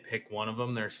even if they pick one of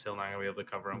them, they're still not gonna be able to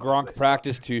cover them. Gronk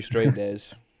practiced 2 straight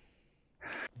days.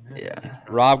 Yeah.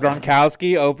 Rob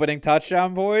Gronkowski opening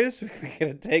touchdown, boys. We're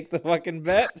gonna take the fucking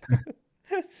bet.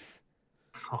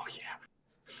 Oh yeah.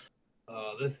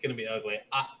 Oh, this is gonna be ugly.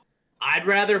 I'd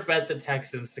rather bet the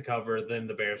Texans to cover than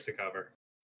the Bears to cover.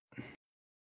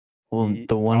 Well, Ye-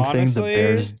 the one thing the honestly-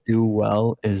 Bears do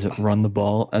well is run the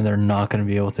ball, and they're not going to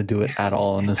be able to do it at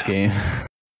all in this game.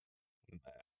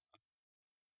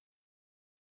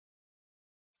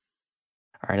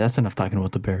 All right, that's enough talking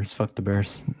about the Bears. Fuck the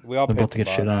Bears. We all They're about picked to the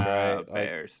get shit Bucks, on. right? Like,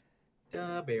 Bears.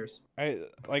 Bears.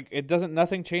 it doesn't.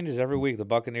 Nothing changes every week. The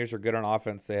Buccaneers are good on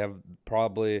offense. They have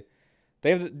probably. Do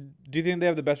you think they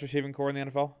have the best receiving core in the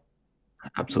NFL?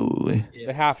 Absolutely. Yeah.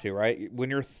 They have to, right? When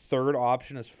your third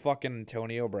option is fucking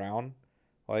Antonio Brown,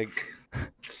 like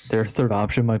Their third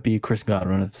option might be Chris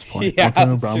Godwin at this point. Yeah,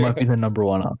 Antonio that's Brown true. might be the number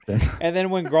one option. and then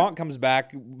when Gronk comes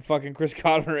back, fucking Chris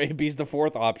Godwin or AB's the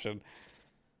fourth option.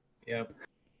 Yep.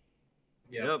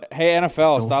 Hey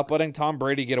NFL, No. stop letting Tom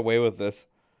Brady get away with this.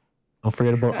 Don't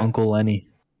forget about Yeah. Uncle Lenny.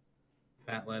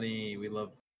 Fat Lenny, we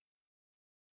love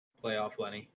playoff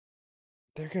Lenny.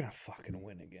 They're gonna fucking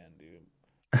win again, dude.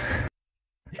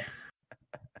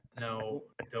 No,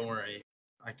 don't worry.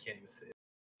 I can't even say it.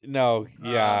 No,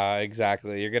 yeah,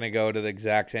 exactly. You're gonna go to the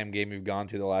exact same game you've gone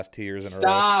to the last 2 years in a row.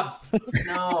 Stop!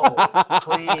 No,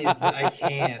 please. I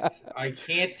can't. I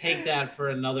can't take that for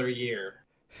another year.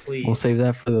 Please. We'll save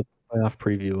that for the playoff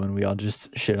preview when we all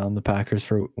just shit on the Packers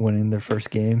for winning their first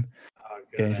game, Oh,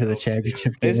 good, getting I to the hope we do.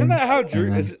 championship game. Isn't that how and Drew?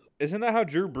 then- Isn't that how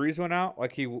Drew Brees went out?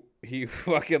 Like he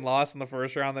fucking lost in the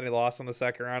first round, then he lost in the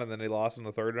second round, and then he lost in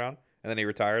the third round, and then he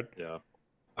retired. Yeah.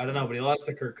 I don't know, but he lost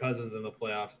to Kirk Cousins in the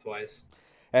playoffs twice.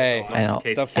 Hey, That's I know.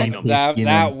 Case the Keenum. that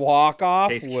Keenum. walk off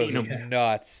Case was Keenum.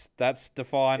 nuts. That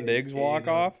Stephon Case Diggs walk Keenum.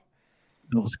 off.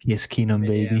 Those Case Keenum,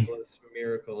 baby. Minneapolis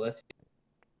Miracle. Let's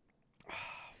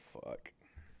Fuck.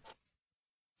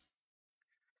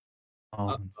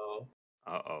 Uh-oh.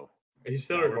 Uh-oh. Are you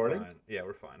still No, we're recording? fine. Yeah,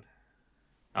 we're fine.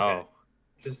 Okay. Oh.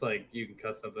 Just like you can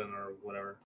cut something or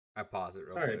whatever. I pause it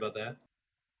real Sorry quick. about that.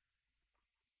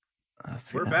 Let's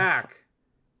see We're now. back.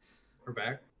 We're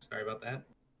back. Sorry about that.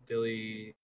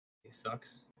 Dilly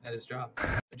sucks at his job.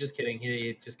 Just kidding.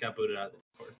 He just got booted out of the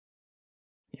Discord.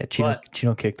 Yeah, Chino, But-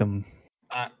 Chino kicked him.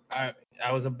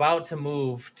 I was about to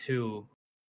move to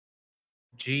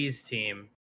G's team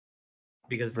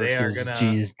because they are Versus gonna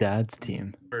G's dad's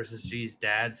team. versus G's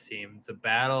dad's team, the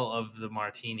battle of the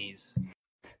martinis.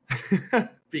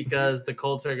 Because the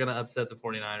Colts are gonna upset the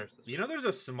 49ers this week. You know, there's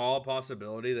a small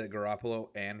possibility that Garoppolo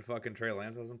and fucking Trey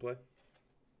Lance doesn't play.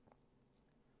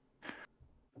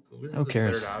 Who's Who the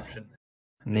cares? third option?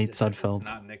 Nate It's Sudfeld.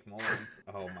 not Nick Mullins.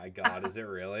 Oh my God, is it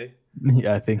really?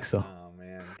 Yeah, I think so. Oh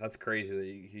man, that's crazy that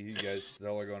you guys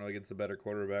still are going against a better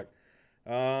quarterback.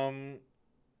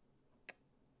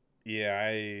 Yeah,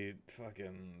 I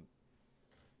fucking.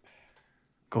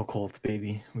 Go Colts,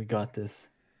 baby. We got this.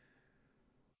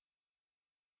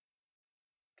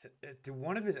 Did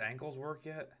one of his ankles work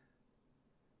yet?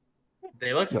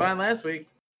 They looked No. fine last week.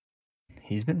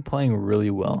 He's been playing really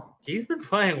well. He's been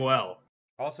playing well.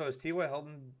 Also, is T.Y.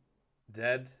 Hilton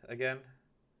dead again?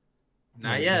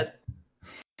 Not Maybe. yet.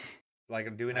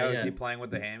 Like, do we Not know, is he yet. playing with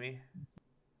the hammy?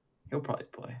 He'll probably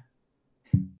play.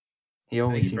 He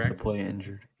always he seems to play practiced.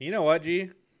 injured. You know what, G?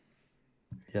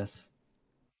 Yes.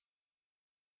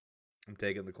 I'm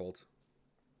taking the Colts.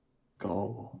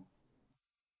 Go.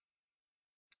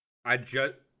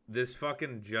 This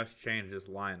fucking just changed this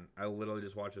line. I literally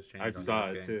just watched this change. I on saw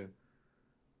it DraftKings. too.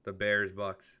 The Bears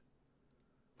Bucks.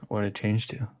 What did it change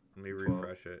to? Let me 12.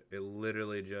 refresh it. It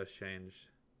literally just changed.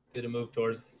 Did it move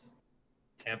towards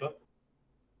Tampa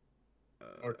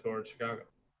or towards Chicago?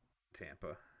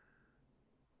 Tampa.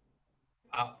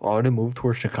 Why would it move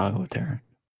towards Chicago, Darren?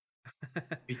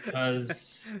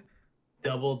 Because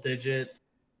double-digit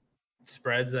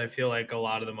spreads, I feel like a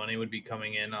lot of the money would be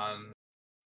coming in on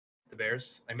the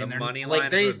Bears. I mean, The they're money like,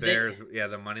 line they- for the Bears,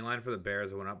 the money line for the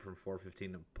Bears went up from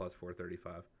 415 to plus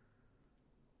 435.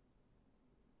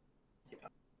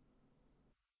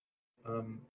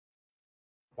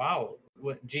 Wow.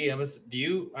 What? Gee, do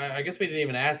you? I guess we didn't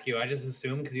even ask you. I just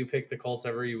assumed because you pick the Colts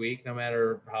every week, no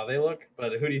matter how they look.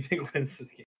 But who do you think wins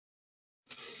this game?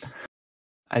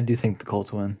 I do think the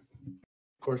Colts win.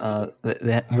 Of course. you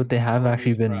do. But they have I'm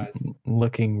actually been surprised.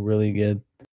 looking really good.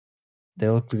 They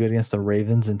looked good against the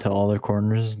Ravens until all their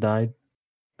corners died.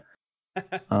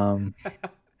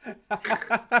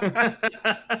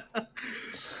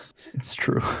 It's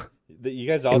true. You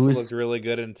guys also was- looked really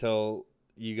good until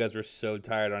you guys were so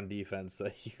tired on defense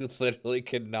that you literally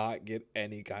could not get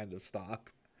any kind of stop.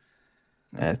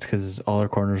 It's because all our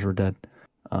corners were dead.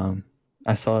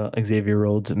 I saw Xavier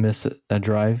Rhodes miss a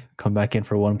drive, come back in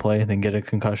for one play, then get a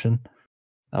concussion.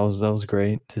 That was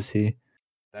great to see.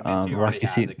 That means you already Rocky had the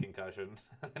Seaton- concussion.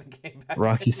 and came back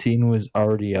Rocky in. Seaton was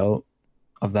already out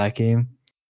of that game.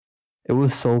 It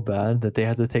was so bad that they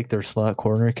had to take their slot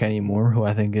corner, Kenny Moore, who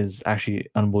I think is actually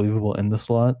unbelievable in the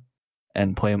slot,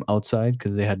 and play him outside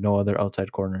because they had no other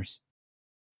outside corners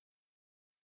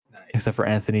Nice. except for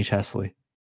Anthony Chesley,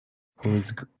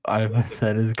 who's I've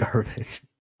said is garbage.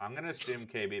 I'm going to assume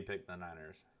KB picked the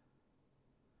Niners.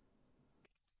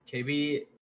 KB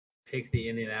picked the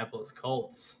Indianapolis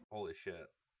Colts. Holy shit.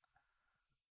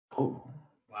 Oh,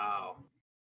 Wow.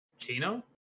 Chino?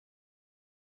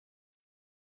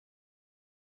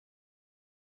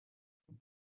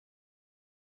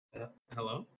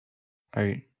 Hello? are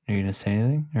you gonna say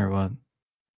anything or what?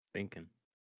 Thinking.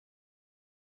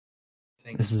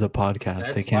 This is a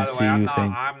podcast. They That's- can't By the see way, you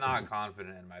think. I'm not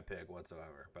confident in my pick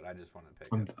whatsoever, but I just want to pick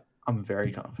I'm, it. I'm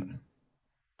very confident.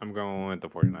 I'm going with the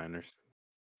 49ers.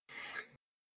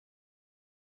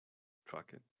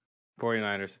 Fuck it.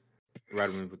 49ers. Right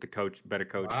with the coach, better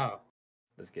coach. Wow.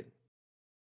 Let's get it.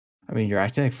 I mean, you're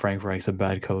acting like Frank Reich's a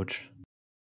bad coach.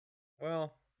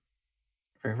 Well,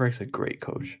 Frank Reich's a great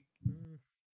coach.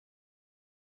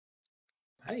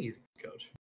 I think he's a good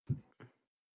coach.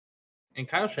 And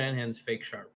Kyle Shanahan's fake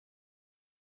sharp.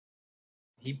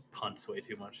 He punts way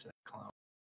too much, that clown.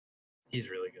 He's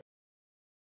really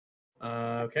good.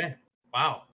 Okay.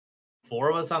 Wow. 4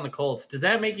 of us on the Colts. Does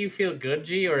that make you feel good,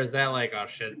 G, or is that like, oh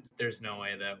shit, there's no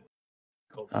way that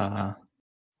Colts win?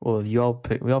 Well, we all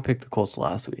picked the Colts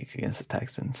last week against the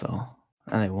Texans, so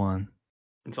and they won.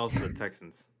 It's also the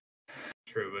Texans.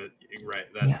 True, but right,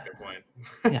 that's Yeah. a good point.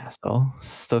 Yeah, so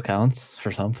still counts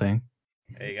for something.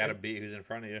 Hey, you gotta beat who's in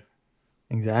front of you.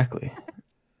 Exactly.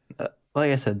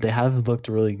 Like I said, they have looked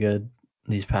really good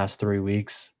these past 3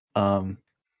 weeks. The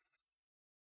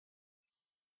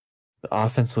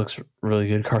offense looks really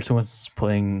good. Carson Wentz is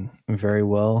playing very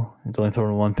well. He's only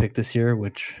thrown 1 pick this year,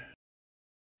 which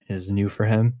is new for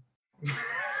him.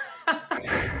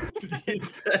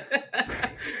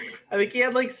 I think he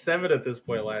had like 7 at this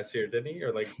point last year, didn't he?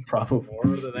 Or like Probably more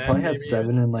than he that. probably had maybe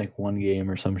 7 in like 1 game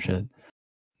or some shit.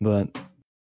 But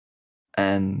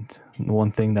and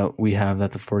one thing that we have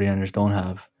that the 49ers don't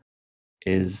have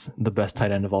is the best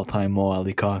tight end of all time, Mo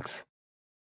Ali Cox.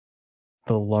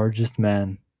 The largest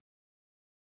man.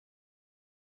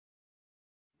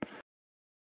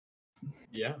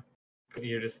 Yeah.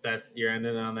 You're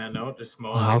ending on that note. Just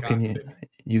Mo How Ali can Cox, you? baby.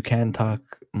 You can't talk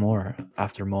more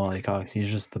after Mo Ali Cox. He's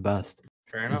just the best.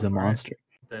 Fair He's enough. a all right. monster.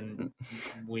 Then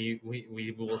we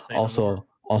will say no more.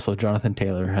 Also, Jonathan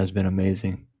Taylor has been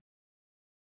amazing.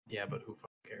 Yeah, but who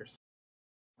fucking cares?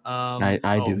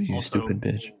 I do, you also, stupid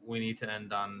bitch. We need to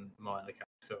end on Mo Ali Cox.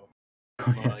 So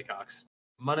Mo Ali Cox.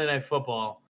 Monday Night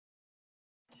Football.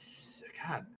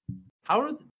 God,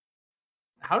 how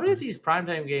do these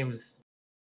primetime games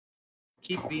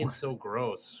keep being so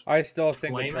gross? I still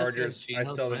think the Flamus Chargers. against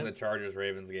Geno Smith? Chargers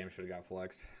Ravens game should have got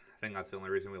flexed. I think that's the only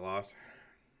reason we lost.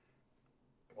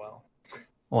 Well,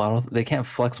 Well, they can't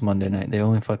flex Monday night. They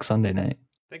only flex Sunday night.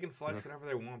 They can flex whatever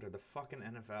they want. They're the fucking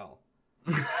NFL.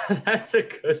 that's a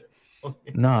good point.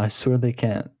 No, I swear they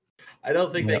can't. I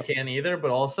don't think Yeah. they can either,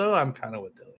 but also I'm kind of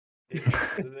with Dilly.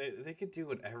 They could do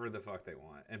whatever the fuck they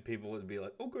want, and people would be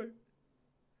like, okay.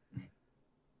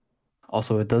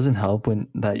 Also, it doesn't help when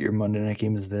that your Monday night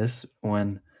game is this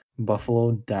when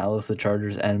Buffalo, Dallas, the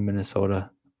Chargers, and Minnesota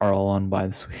are all on bye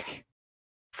this week.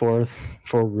 Four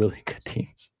really good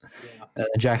teams. Yeah.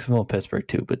 Jacksonville, Pittsburgh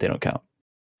too, but they don't count.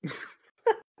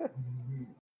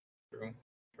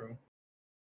 True.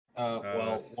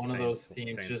 Well, one of those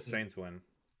teams Saints win.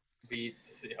 beat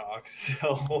the Seahawks.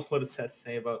 So what does that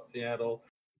say about Seattle?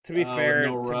 To be fair,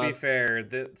 no Russ.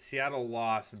 the Seattle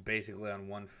lost basically on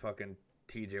one fucking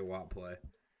TJ Watt play.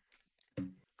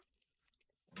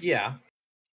 Yeah,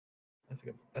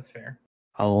 that's fair.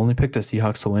 I'll only pick the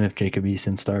Seahawks to win if Jacob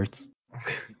Eason starts.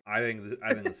 I think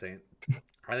the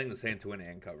Saints win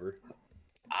and cover.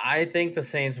 I think the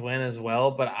Saints win as well,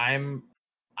 but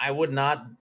I would not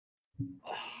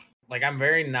like I'm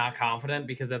very not confident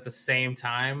because at the same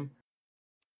time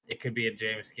it could be a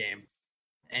Jameis game.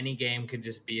 Any game could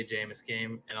just be a Jameis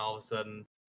game, and all of a sudden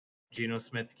Geno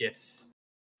Smith gets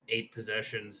 8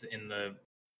 possessions in the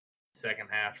second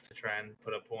half to try and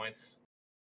put up points.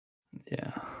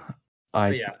 Yeah.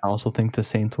 I also think the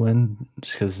Saints win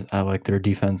just because I like their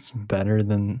defense better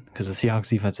because the Seahawks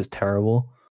defense is terrible.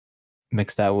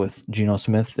 Mix that with Geno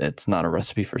Smith, it's not a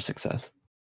recipe for success.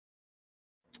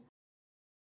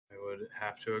 I would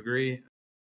have to agree.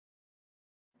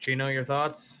 Gino, your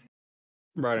thoughts?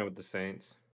 Riding with the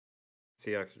Saints.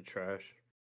 Seahawks are trash.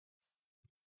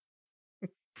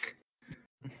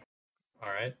 All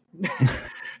right.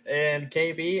 And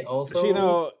KB also.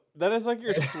 Gino, that is like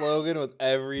your slogan with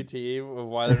every team of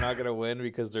why they're not going to win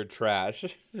because they're trash.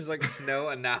 There's like no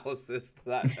analysis to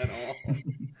that at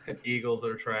all. Eagles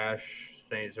are trash.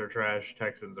 Saints are trash.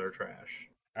 Texans are trash.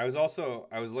 I was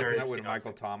looking at when Seahawks.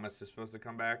 Michael Thomas is supposed to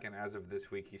come back, and as of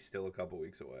this week, he's still a couple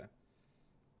weeks away.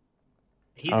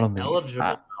 He's I don't think- eligible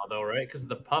now, though, right? Because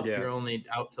the pup, Yeah. you're only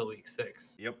out till week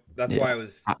 6. Yep, that's Yeah. why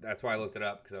that's why I looked it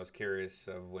up because I was curious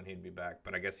of when he'd be back.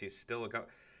 But I guess he's still a couple.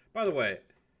 By the way,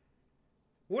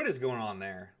 what is going on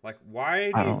there? Like,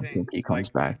 why do I you don't think he comes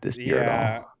like, back this year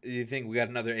at all. you think we got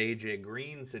another AJ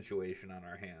Green situation on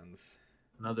our hands?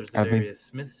 Another I think- Zadarius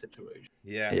Smith situation.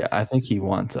 Yeah, Yeah, I think he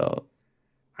wants out.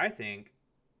 I think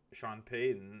Sean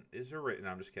Payton is a No,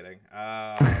 I'm just kidding.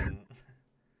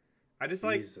 I just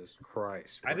like. Jesus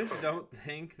Christ. I just don't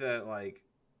think that like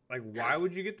why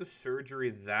would you get the surgery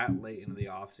that late into the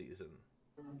off season?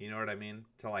 You know what I mean?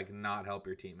 To like not help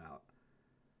your team out.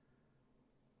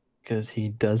 Because he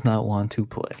does not want to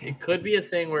play. It could be a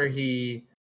thing where yeah,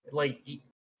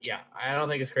 I don't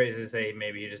think it's crazy to say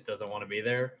maybe he just doesn't want to be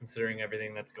there, considering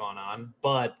everything that's gone on.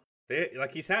 But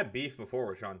He's had beef before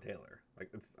with Sean Taylor. Like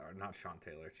it's not Sean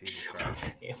Taylor. Jesus Sean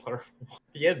Christ. Taylor,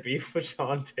 he had beef with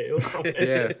Sean Taylor.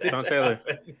 Yeah, Sean Taylor.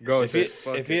 Go with it.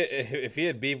 If he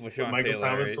had beef with Sean Michael Taylor,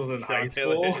 Thomas was in Sean high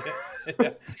Taylor,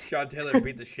 school. Sean Taylor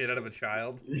beat the shit out of a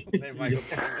child named Michael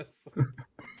Thomas.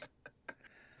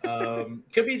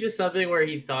 Could be just something where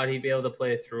he thought he'd be able to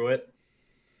play through it,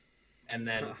 and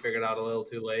then figured out a little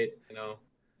too late. You know,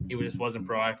 he just wasn't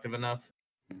proactive enough.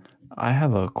 I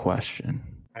have a question.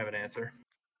 I have an answer.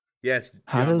 Yes.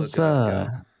 How John does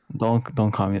Luca, go.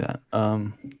 don't call me that.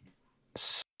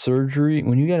 Surgery,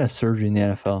 when you get a surgery in the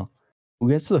NFL, who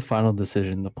gets the final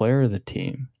decision, the player or the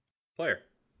team? Player.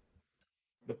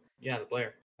 The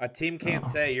player. A team can't Oh.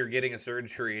 say you're getting a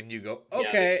surgery and you go, Yeah, they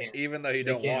okay, can't- even though you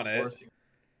They don't can't want it. force you.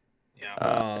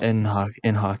 Yeah. In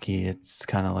hockey, it's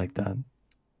kind of like that.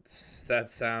 That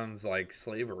sounds like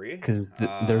slavery. Because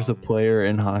there's a player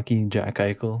in hockey, Jack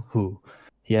Eichel, who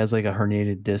he has like a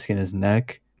herniated disc in his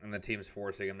neck. And the team's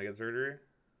forcing him to get surgery?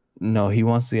 No, he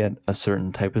wants to get a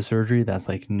certain type of surgery that's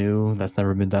like new, that's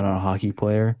never been done on a hockey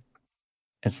player.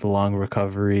 It's a long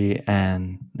recovery,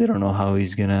 and they don't know how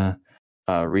he's gonna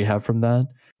rehab from that.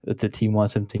 But the team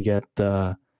wants him to get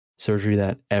the surgery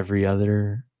that every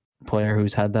other player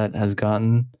who's had that has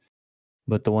gotten.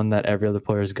 But the one that every other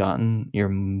player has gotten, you're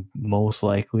most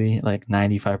likely, like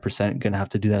 95%, gonna have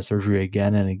to do that surgery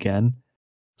again and again.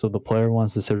 So the player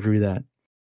wants the surgery that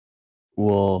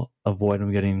will avoid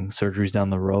him getting surgeries down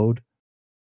the road,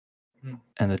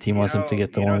 and the team wants him to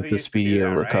get the one with the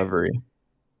speedier recovery.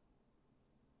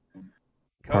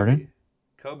 Pardon?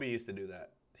 Kobe used to do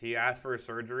that. He asked for a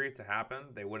surgery to happen.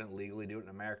 They wouldn't legally do it in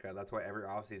America. That's why every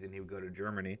offseason he would go to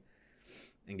Germany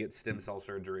and get stem cell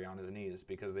surgery on his knees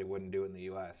because they wouldn't do it in the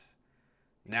U.S.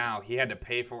 Now, he had to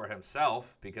pay for it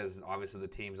himself because obviously the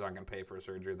team's not going to pay for a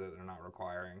surgery that they're not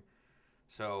requiring.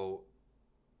 So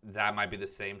that might be the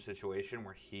same situation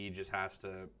where he just has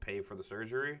to pay for the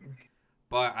surgery.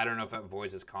 But I don't know if that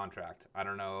voids his contract. I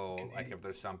don't know like if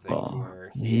there's something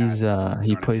where he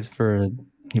plays for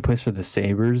the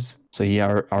Sabres, so he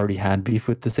already had beef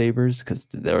with the Sabres because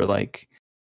they're like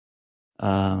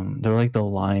the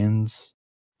Lions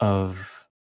of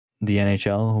the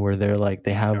NHL, where they're like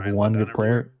they have one good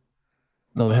player.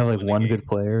 No, they have like one good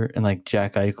player and like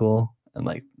Jack Eichel, and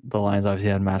like the Lions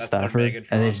obviously had Matt Stafford,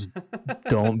 and they just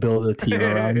don't build a team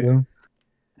around him,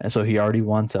 and so he already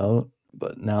wants out,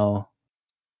 but now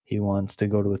he wants to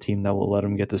go to a team that will let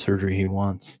him get the surgery he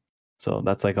wants. So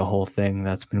that's like a whole thing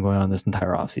that's been going on this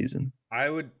entire offseason.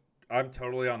 I'm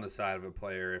totally on the side of a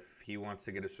player. If he wants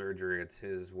to get a surgery, it's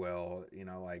his will. Yeah,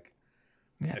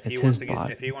 if he wants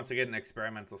to get an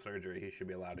experimental surgery, he should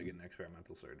be allowed to get an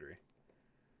experimental surgery.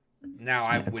 Now,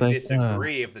 I would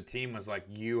disagree if the team was like,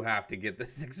 you have to get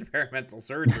this experimental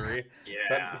surgery.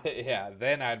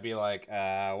 Then I'd be like,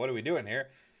 what are we doing here?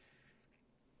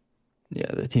 Yeah,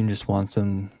 the team just wants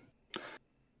him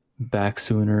back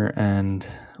sooner and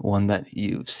one that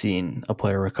you've seen a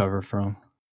player recover from.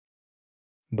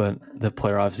 But the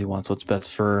player obviously wants what's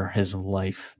best for his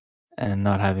life and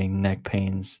not having neck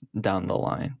pains down the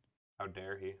line. How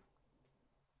dare he?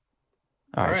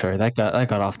 All right, sorry, that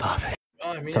got off topic. Oh,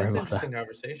 I mean, Sorry it's an about that. interesting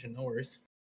conversation. No worries.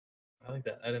 I like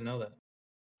that. I didn't know that.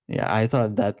 Yeah, I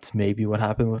thought that's maybe what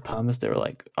happened with Thomas. They were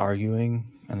like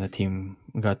arguing, and the team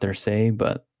got their say.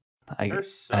 But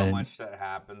there's so much that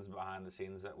happens behind the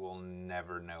scenes that we'll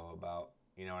never know about.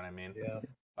 You know what I mean? Yeah.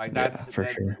 Like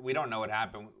sure. We don't know what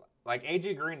happened. Like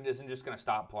AJ Green isn't just going to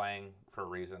stop playing for a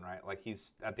reason, right? Like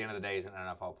he's at the end of the day, he's an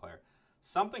NFL player.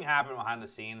 Something happened behind the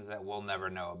scenes that we'll never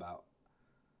know about.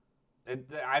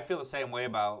 I feel the same way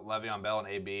about Le'Veon Bell and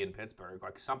AB in Pittsburgh.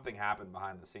 Like something happened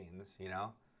behind the scenes, you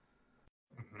know.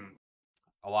 Mm-hmm.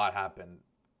 A lot happened,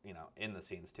 in the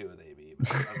scenes too with AB.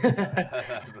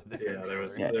 But there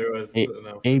was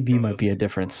AB might be a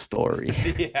different story.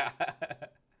 Yeah.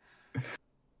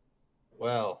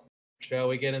 Well, shall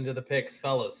we get into the picks,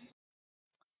 fellas?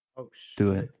 Oh,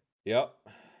 Do it. Yep.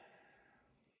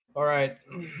 All right.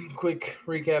 Quick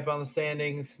recap on the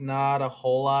standings. Not a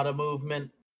whole lot of movement.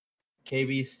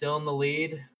 KB still in the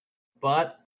lead,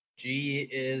 but G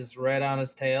is right on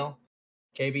his tail.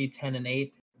 KB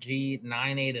 10-8, G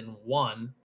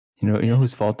 9-8-1. You know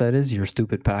whose fault that is? Your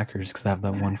stupid Packers, because I have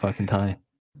that one fucking tie.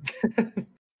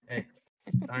 Hey,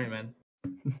 sorry, man.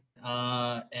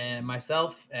 And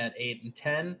myself at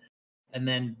 8-10, and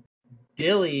then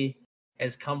Dilly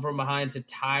has come from behind to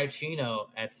tie Chino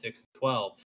at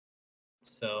 6-12.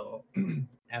 So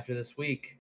after this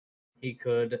week, he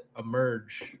could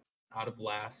emerge out of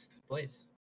last place.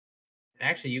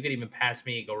 Actually, you could even pass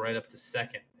me, go right up to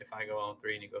second if I go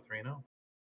 0-3 and you go 3-0.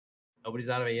 Nobody's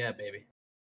out of it yet, baby.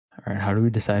 All right, how do we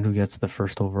decide who gets the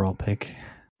first overall pick?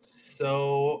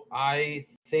 So I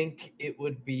think it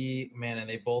would be, man, and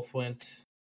they both went.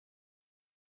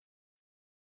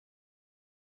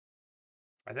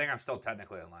 I think I'm still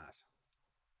technically in last.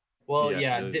 Well,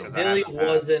 yeah, Dilly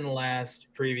was in last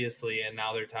previously, and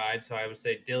now they're tied. So I would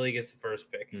say Dilly gets the first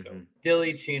pick. Mm-hmm. So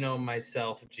Dilly, Chino,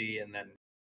 myself, G, and then.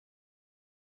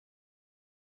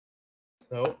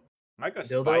 So, Might go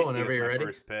Dildo whenever you're ready.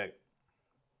 First pick.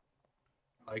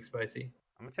 like spicy.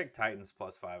 I'm gonna take Titans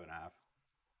plus 5.5.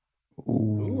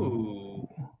 Ooh.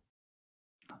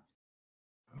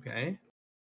 Okay.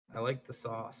 I like the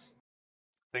sauce.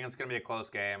 I think it's gonna be a close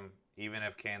game. Even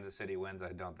if Kansas City wins,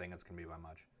 I don't think it's gonna be by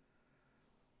much.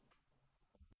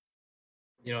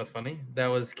 You know what's funny? That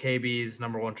was KB's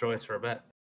number one choice for a bet.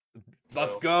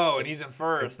 Let's So- go, and he's in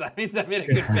first. That means I made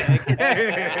a good pick.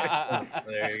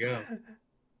 There you go.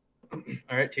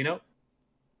 All right, Tino.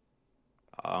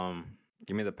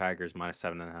 Give me the Packers minus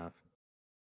 7.5.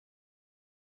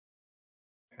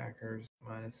 Packers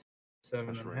minus I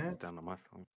 7.5. should write this down on my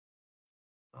phone.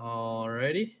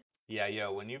 Alrighty. Yeah,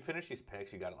 yo, when you finish these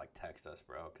picks, you gotta like text us,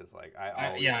 bro, because like I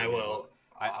always I forget will.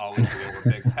 I always forget what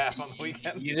picks have on the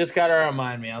weekend. You just gotta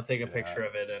remind me. I'll take a Yeah. picture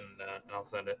of it and I'll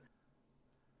send it.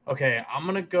 Okay, I'm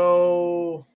gonna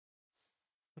go.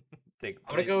 I'm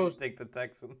gonna go. Take the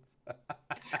Texans.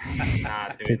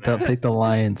 Not doing Take the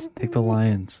Lions. Take the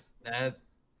Lions. that.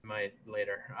 Might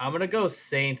later. I'm gonna go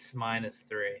Saints minus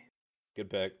 3. Good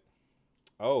pick.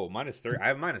 Oh, -3. I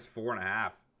have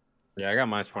 -4.5. Yeah, I got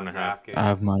minus on 4.5. DraftKings. I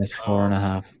have minus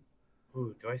 4.5.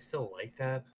 Ooh, do I still like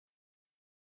that?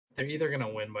 They're either gonna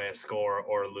win by a score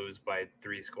or lose by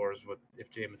 3 scores with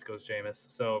if Jameis goes Jameis.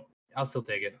 So I'll still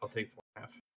take it. I'll take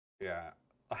 4.5. Yeah,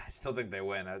 I still think they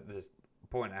win. Just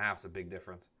 1.5 is a big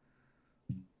difference.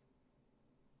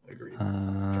 Agreed.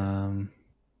 Um,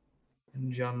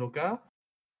 And Gianluca?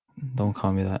 don't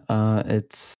call me that.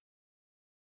 It's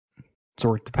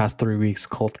worked the past 3 weeks.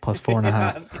 Colts plus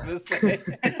 4.5. I was gonna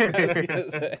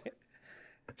say.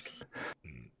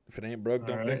 If it ain't broke,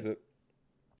 don't All fix right. it.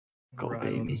 Go, Ride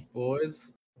with baby. us,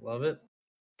 boys. Love it.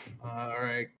 All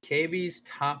right. KB's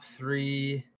top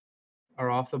 3 are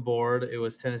off the board. It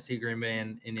was Tennessee, Green Bay,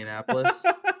 and Indianapolis.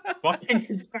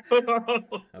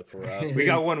 That's rough. We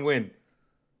got one win.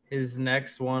 His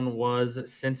next one was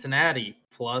Cincinnati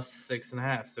plus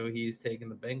 6.5. So he's taking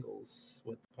the Bengals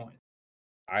with the point.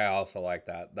 I also like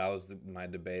that. That was my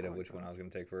debate of which one I was going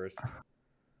to take first.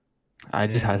 I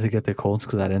just had to get the Colts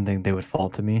because I didn't think they would fall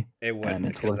to me. It wouldn't,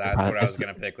 it's because worth the that's pa- what I was it's-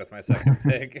 going to pick with my second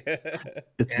pick.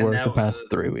 It's And worth that the past was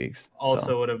 3 weeks. Also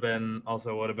so, would have been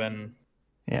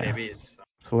yeah. KB's.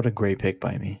 So what a great pick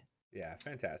by me. Yeah,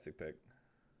 fantastic pick.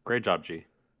 Great job, G.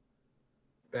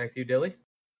 Back to you, Dilly.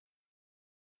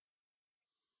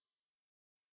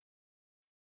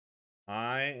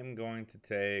 I am going to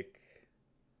take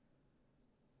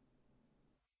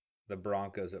the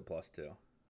Broncos at +2.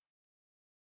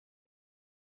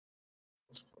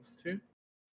 Plus 2.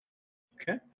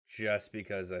 Okay. Just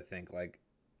because I think like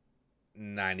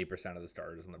 90% of the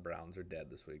starters on the Browns are dead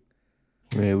this week.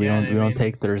 We Yeah, don't I we don't mean-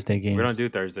 take Thursday games. We don't do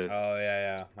Thursdays. Oh,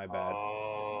 yeah. My bad.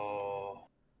 Oh.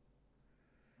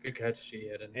 Good catch, G.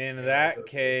 I didn't In realize that was-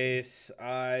 case,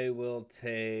 I will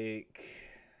take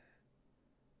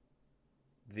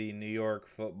the New York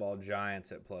Football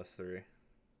Giants at +3.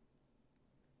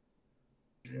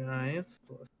 Giants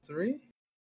plus 3.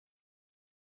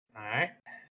 All right.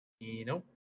 Give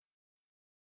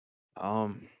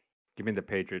Give me the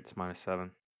Patriots minus 7.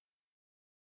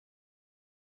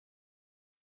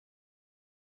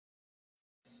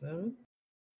 Seven.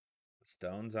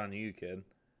 Stone's on you, kid.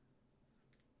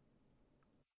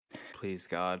 Please,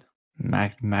 God.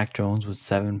 Mac Jones was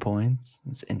 7 points.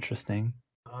 It's interesting.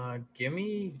 Give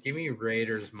me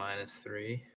Raiders minus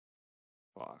 3.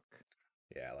 Fuck.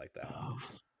 Yeah, I like that one.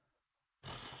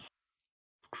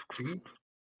 G.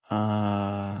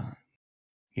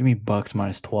 Give me Bucks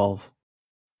minus 12.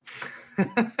 I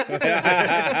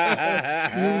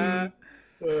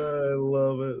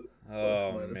love it.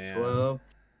 Oh, Minus man. 12.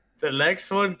 The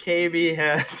next one KB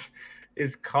has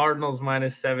is Cardinals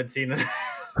minus 17.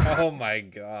 Oh, my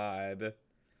God.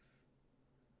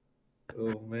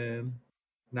 Oh man.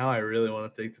 Now I really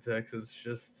want to take the Texans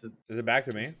just to Is it back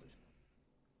to me?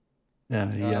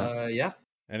 Yeah. Yeah.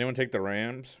 Anyone take the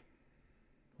Rams?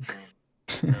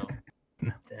 No.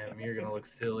 Damn, you're gonna look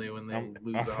silly when they I'm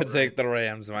lose. gonna take the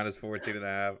Rams minus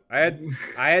 14.5. I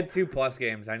had 2+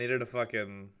 games. I needed a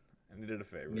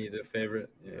favorite. Need a favorite.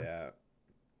 Yeah.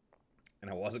 And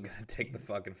I wasn't gonna take the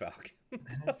fucking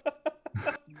Falcons.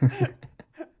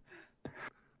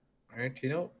 All right,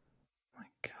 Chino. My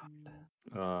God.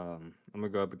 I'm gonna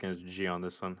go up against G on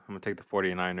this one. I'm gonna take the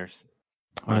 49ers.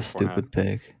 What a Minus 4.5. stupid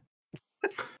pick.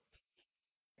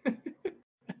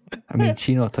 I mean,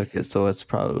 Chino took it, so it's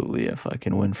probably a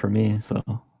fucking win for me. So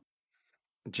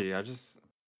G, I just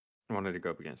wanted to go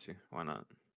up against you. Why not?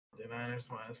 49ers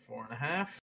minus 4.5.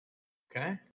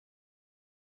 Okay.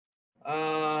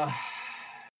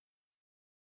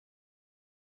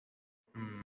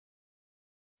 Hmm.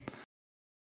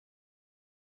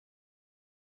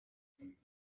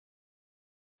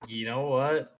 You know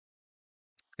what?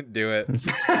 Do it. It's-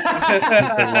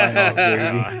 Lions,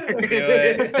 baby. Do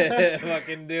it.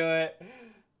 Fucking do it.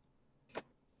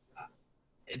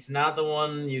 It's not the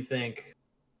one you think.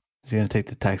 He's gonna take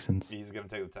the Texans. He's gonna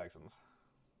take the Texans.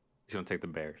 He's gonna take the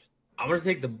Bears. I'm gonna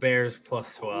take the Bears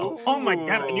plus 12. Oh my god,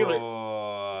 I knew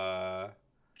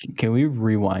it. Can we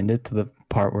rewind it to the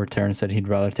part where Terrence said he'd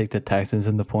rather take the Texans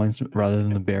in the points rather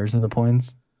than the Bears in the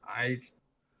points? I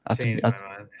That's changed that's, my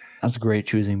mind. that's great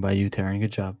choosing by you, Terran.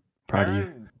 Good job. Proud of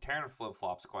you. Taryn flip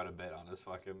flops quite a bit on his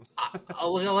fucking.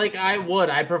 Like I would,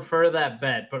 I prefer that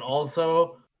bet, but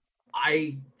also,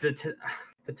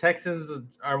 the Texans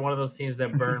are one of those teams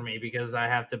that burn me because I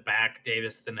have to back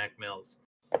Davis the Neck Mills.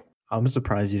 I'm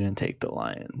surprised you didn't take the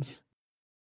Lions.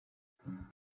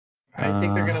 I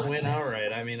think they're gonna win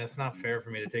outright. I mean, it's not fair for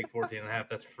me to take 14.5.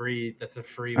 That's free. That's a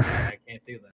free win. I can't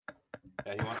do that.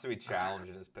 Yeah, he wants to be challenged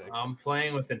in his picks. I'm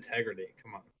playing with integrity.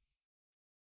 Come on.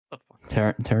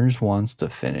 Terran just wants to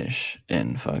finish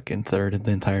in fucking third in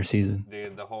the entire season.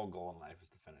 Dude, the whole goal in life is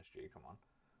to finish. G, come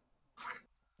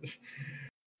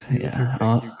on.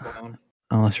 Yeah.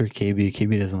 Unless you're KB.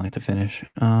 KB doesn't like to finish.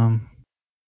 I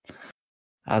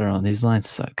don't know. These lines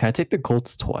suck. Can I take the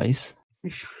Colts twice?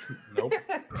 Nope.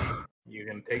 You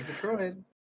can take Detroit.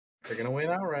 They're gonna win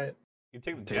outright. You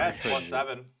take the Take Jets the plus Jets.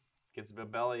 7. Gets a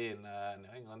bit belly in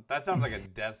New England. That sounds like a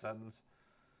death sentence.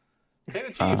 Take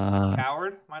the Chiefs,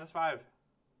 coward, -5.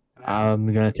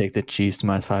 I'm gonna take the Chiefs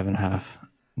 -5.5.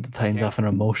 The Titans Okay. off an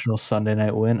emotional Sunday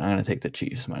night win. I'm gonna take the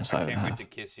Chiefs I can't wait -5.5. to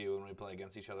kiss you when we play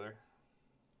against each other.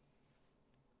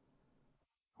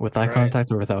 With eye Right.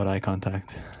 contact or without eye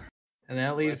contact? And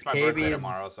that leaves It's my birthday KB's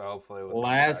tomorrow, so hopefully with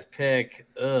last contact. pick.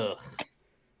 Ugh.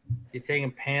 He's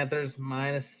taking Panthers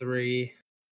 -3.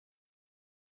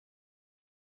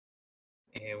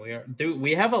 And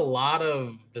we have a lot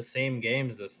of the same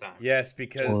games this time. Yes,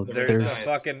 because Well, there's there's- a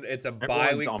fucking it's a Everyone's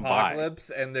bye week on bye. apocalypse,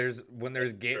 and there's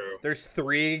True. there's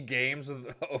 3 games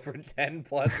with over 10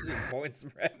 plus point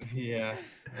spreads. Yeah.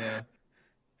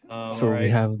 So we alright.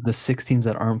 have the 6 teams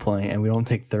that aren't playing, and we don't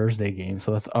take Thursday games.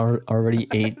 So that's already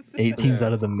eight teams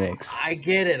out of the mix. I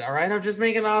get it. All right, I'm just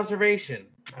making an observation.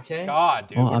 Okay. God,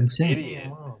 dude, Well, what I'm an saying- idiot.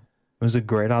 Oh, It was a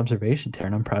great observation,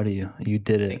 Taryn. I'm proud of you. You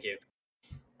did it. thank you.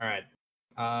 All right.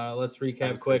 Let's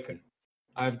recap quick.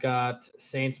 I've got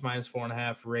Saints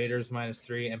 -4.5, Raiders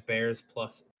 -3, and Bears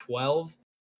 +12.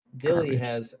 Dilly Garbage.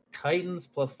 has Titans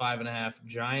 +5.5,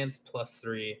 Giants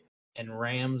 +3, and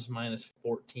Rams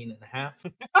 -14.5.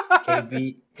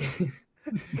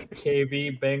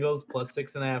 KB Bengals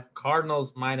 +6.5,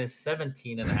 Cardinals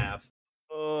 -17.5,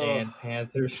 and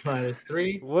Panthers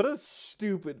 -3. What a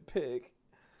stupid pick.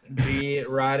 G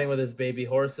riding with his baby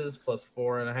horses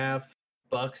 +4.5.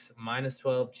 Bucks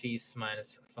 -12, Chiefs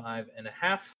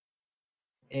 -5.5,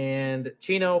 and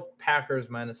Chino Packers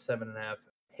 -7.5,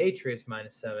 Patriots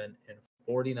 -7, and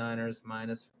 49ers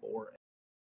 -4.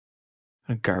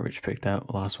 A garbage pick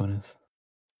that last one is.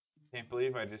 Can't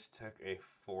believe I just took a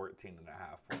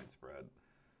 14.5 point spread.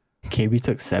 KB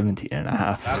took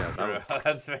 17.5. That's that true. was-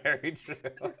 That's very true.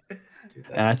 Dude,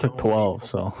 And I took 12,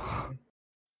 so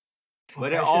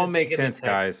But I it all should've makes taken the sense,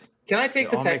 Texans. guys. Can I take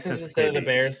It the all makes Texans sense, instead of the KB.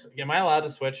 Bears? Am I allowed to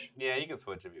switch? Yeah, you can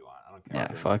switch if you want. I don't care.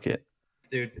 yeah, fuck it.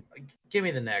 Dude, give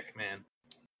me the neck, man.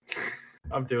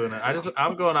 I'm doing it.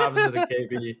 I'm going opposite of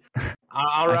KB.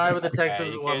 I'll ride with the Hey,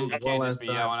 Texans you one can't, you can't last just be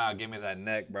time. yelling out, "Give me that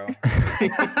neck, bro."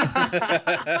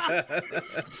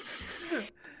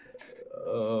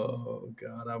 Oh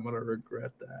god, I'm gonna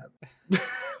regret that.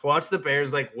 Watch the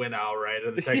Bears win outright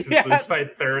and the Texans Yeah. lose by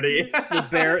 30.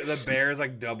 the Bears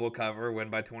double cover, win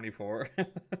by 24.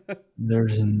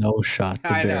 There's no shot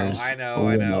the I know, Bears. I know, will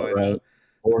I win know, I know. outright The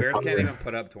or Bears can't cover. even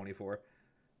put up 24.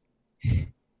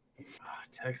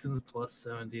 Texans plus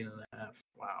 17.5.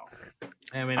 Wow.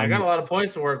 I mean, I I'm- got a lot of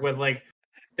points to work with. They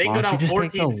Why go don't you down just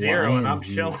take the 14-0 and I'm Lions,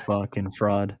 you chilling. fucking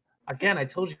fraud? Again, I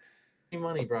told you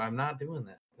money, bro. I'm not doing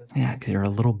that. Yeah, because you're a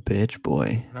little bitch,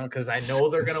 boy. No, because I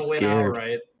know they're gonna win Scared.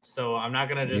 outright, so I'm not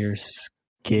gonna You're just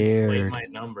inflate scared. my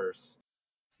numbers.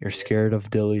 You're scared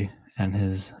of Dilly and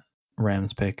his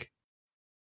Rams pick.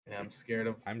 Yeah, I'm scared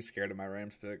of. I'm scared of my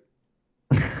Rams pick.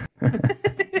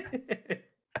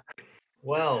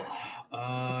 Well,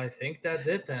 I think that's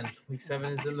it then. Week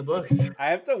 7 is in the books. I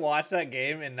have to watch that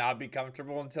game and not be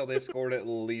comfortable until they've scored at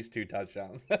least 2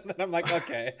 touchdowns. Then I'm like,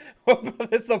 okay,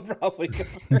 this will probably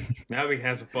cover. Now we can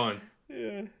have some fun.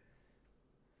 Yeah.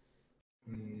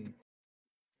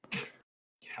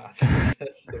 God,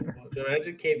 that's so much.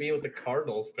 Imagine KB with the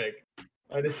Cardinals pick.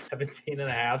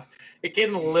 -17.5. It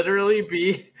can literally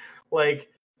be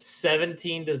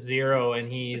 17-0,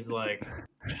 and he's like,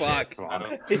 Fuck. shit, I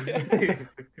don't-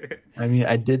 I mean,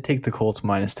 I did take the Colts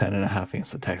minus 10.5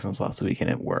 against the Texans last week, and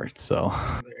it worked. So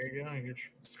There you go.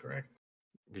 That's correct.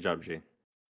 Good job, G.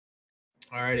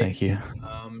 Alrighty. thank you.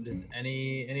 Does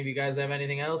any of you guys have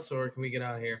anything else, or can we get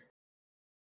out of here?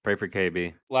 Pray for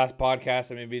KB. Last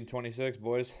podcast, I mean, being 26,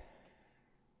 boys.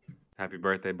 Happy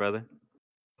birthday, brother.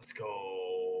 Let's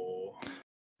go.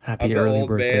 Happy early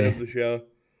birthday. the show.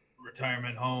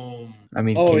 Retirement home. I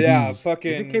mean, Oh yeah, KB's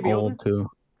fucking KB older? old too.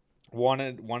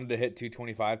 wanted to hit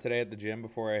 225 today at the gym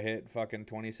before I hit fucking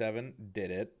 27.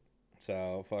 Did it.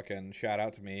 So fucking shout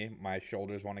out to me. My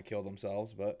shoulders want to kill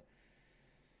themselves, but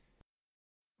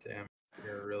Damn,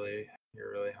 you're really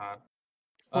hot.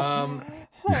 Oh,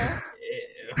 Oh,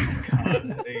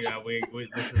 God. Yeah, we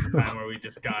this is the time where we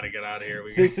just gotta get out of here.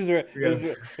 this is where Yeah.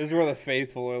 this is where the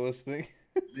faithful are listening.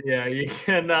 Yeah, you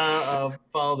can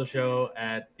follow the show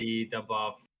at the Dump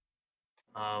Off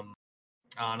on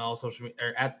all social media,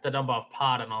 or at the Dump Off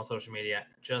Pod on all social media.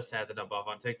 Just at the Dump Off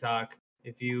on TikTok.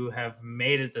 If you have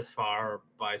made it this far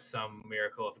by some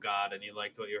miracle of God and you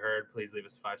liked what you heard, please leave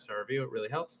us a 5-star review. It really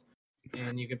helps.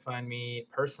 And you can find me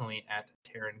personally at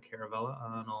Taryn Caravella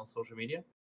on all social media.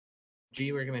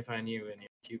 G, where can they find you and your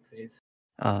cute face?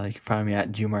 You can find me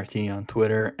at G Martini on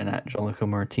Twitter and at Jolico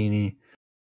Martini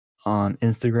on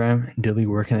Instagram. Dilly,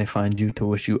 where can they find you to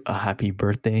wish you a happy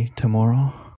birthday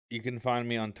tomorrow? You can find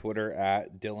me on Twitter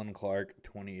at Dylan Clark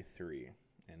 23,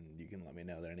 and you can let me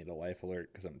know that I need a life alert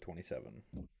because I'm 27.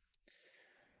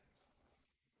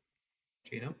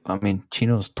 Gino? I mean,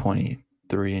 Chino's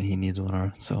 23 and he needs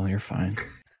one, so you're fine.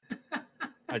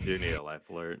 I do need a life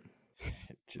alert.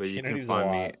 But you Gino can needs a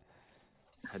find me. lot.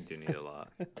 I do need a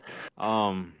lot.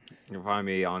 You can find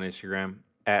me on Instagram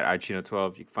at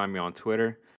iChino12. You can find me on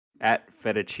Twitter at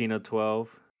Fettuccino12.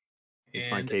 You can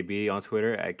find And KB on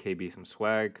Twitter at KB some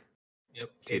swag. yep,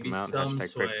 Tweet him KB out. some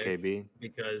Hashtag pray for swag KB.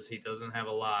 because he doesn't have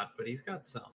a lot, but he's got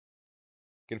some.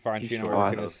 You can find He's Chino short,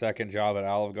 working though. his second job at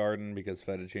Olive Garden because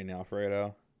fettuccine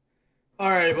Alfredo. All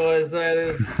right, boys, that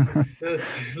is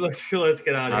let's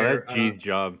get out of Oh, here. that's G's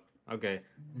job. Okay.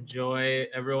 Enjoy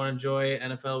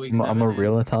NFL Week 7. I'm a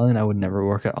real Italian. I would never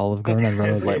work at Olive Garden. I'd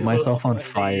rather We light will myself on see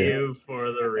fire you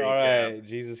for the All recap. right,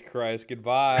 Jesus Christ,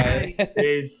 goodbye.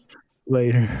 Peace.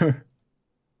 later.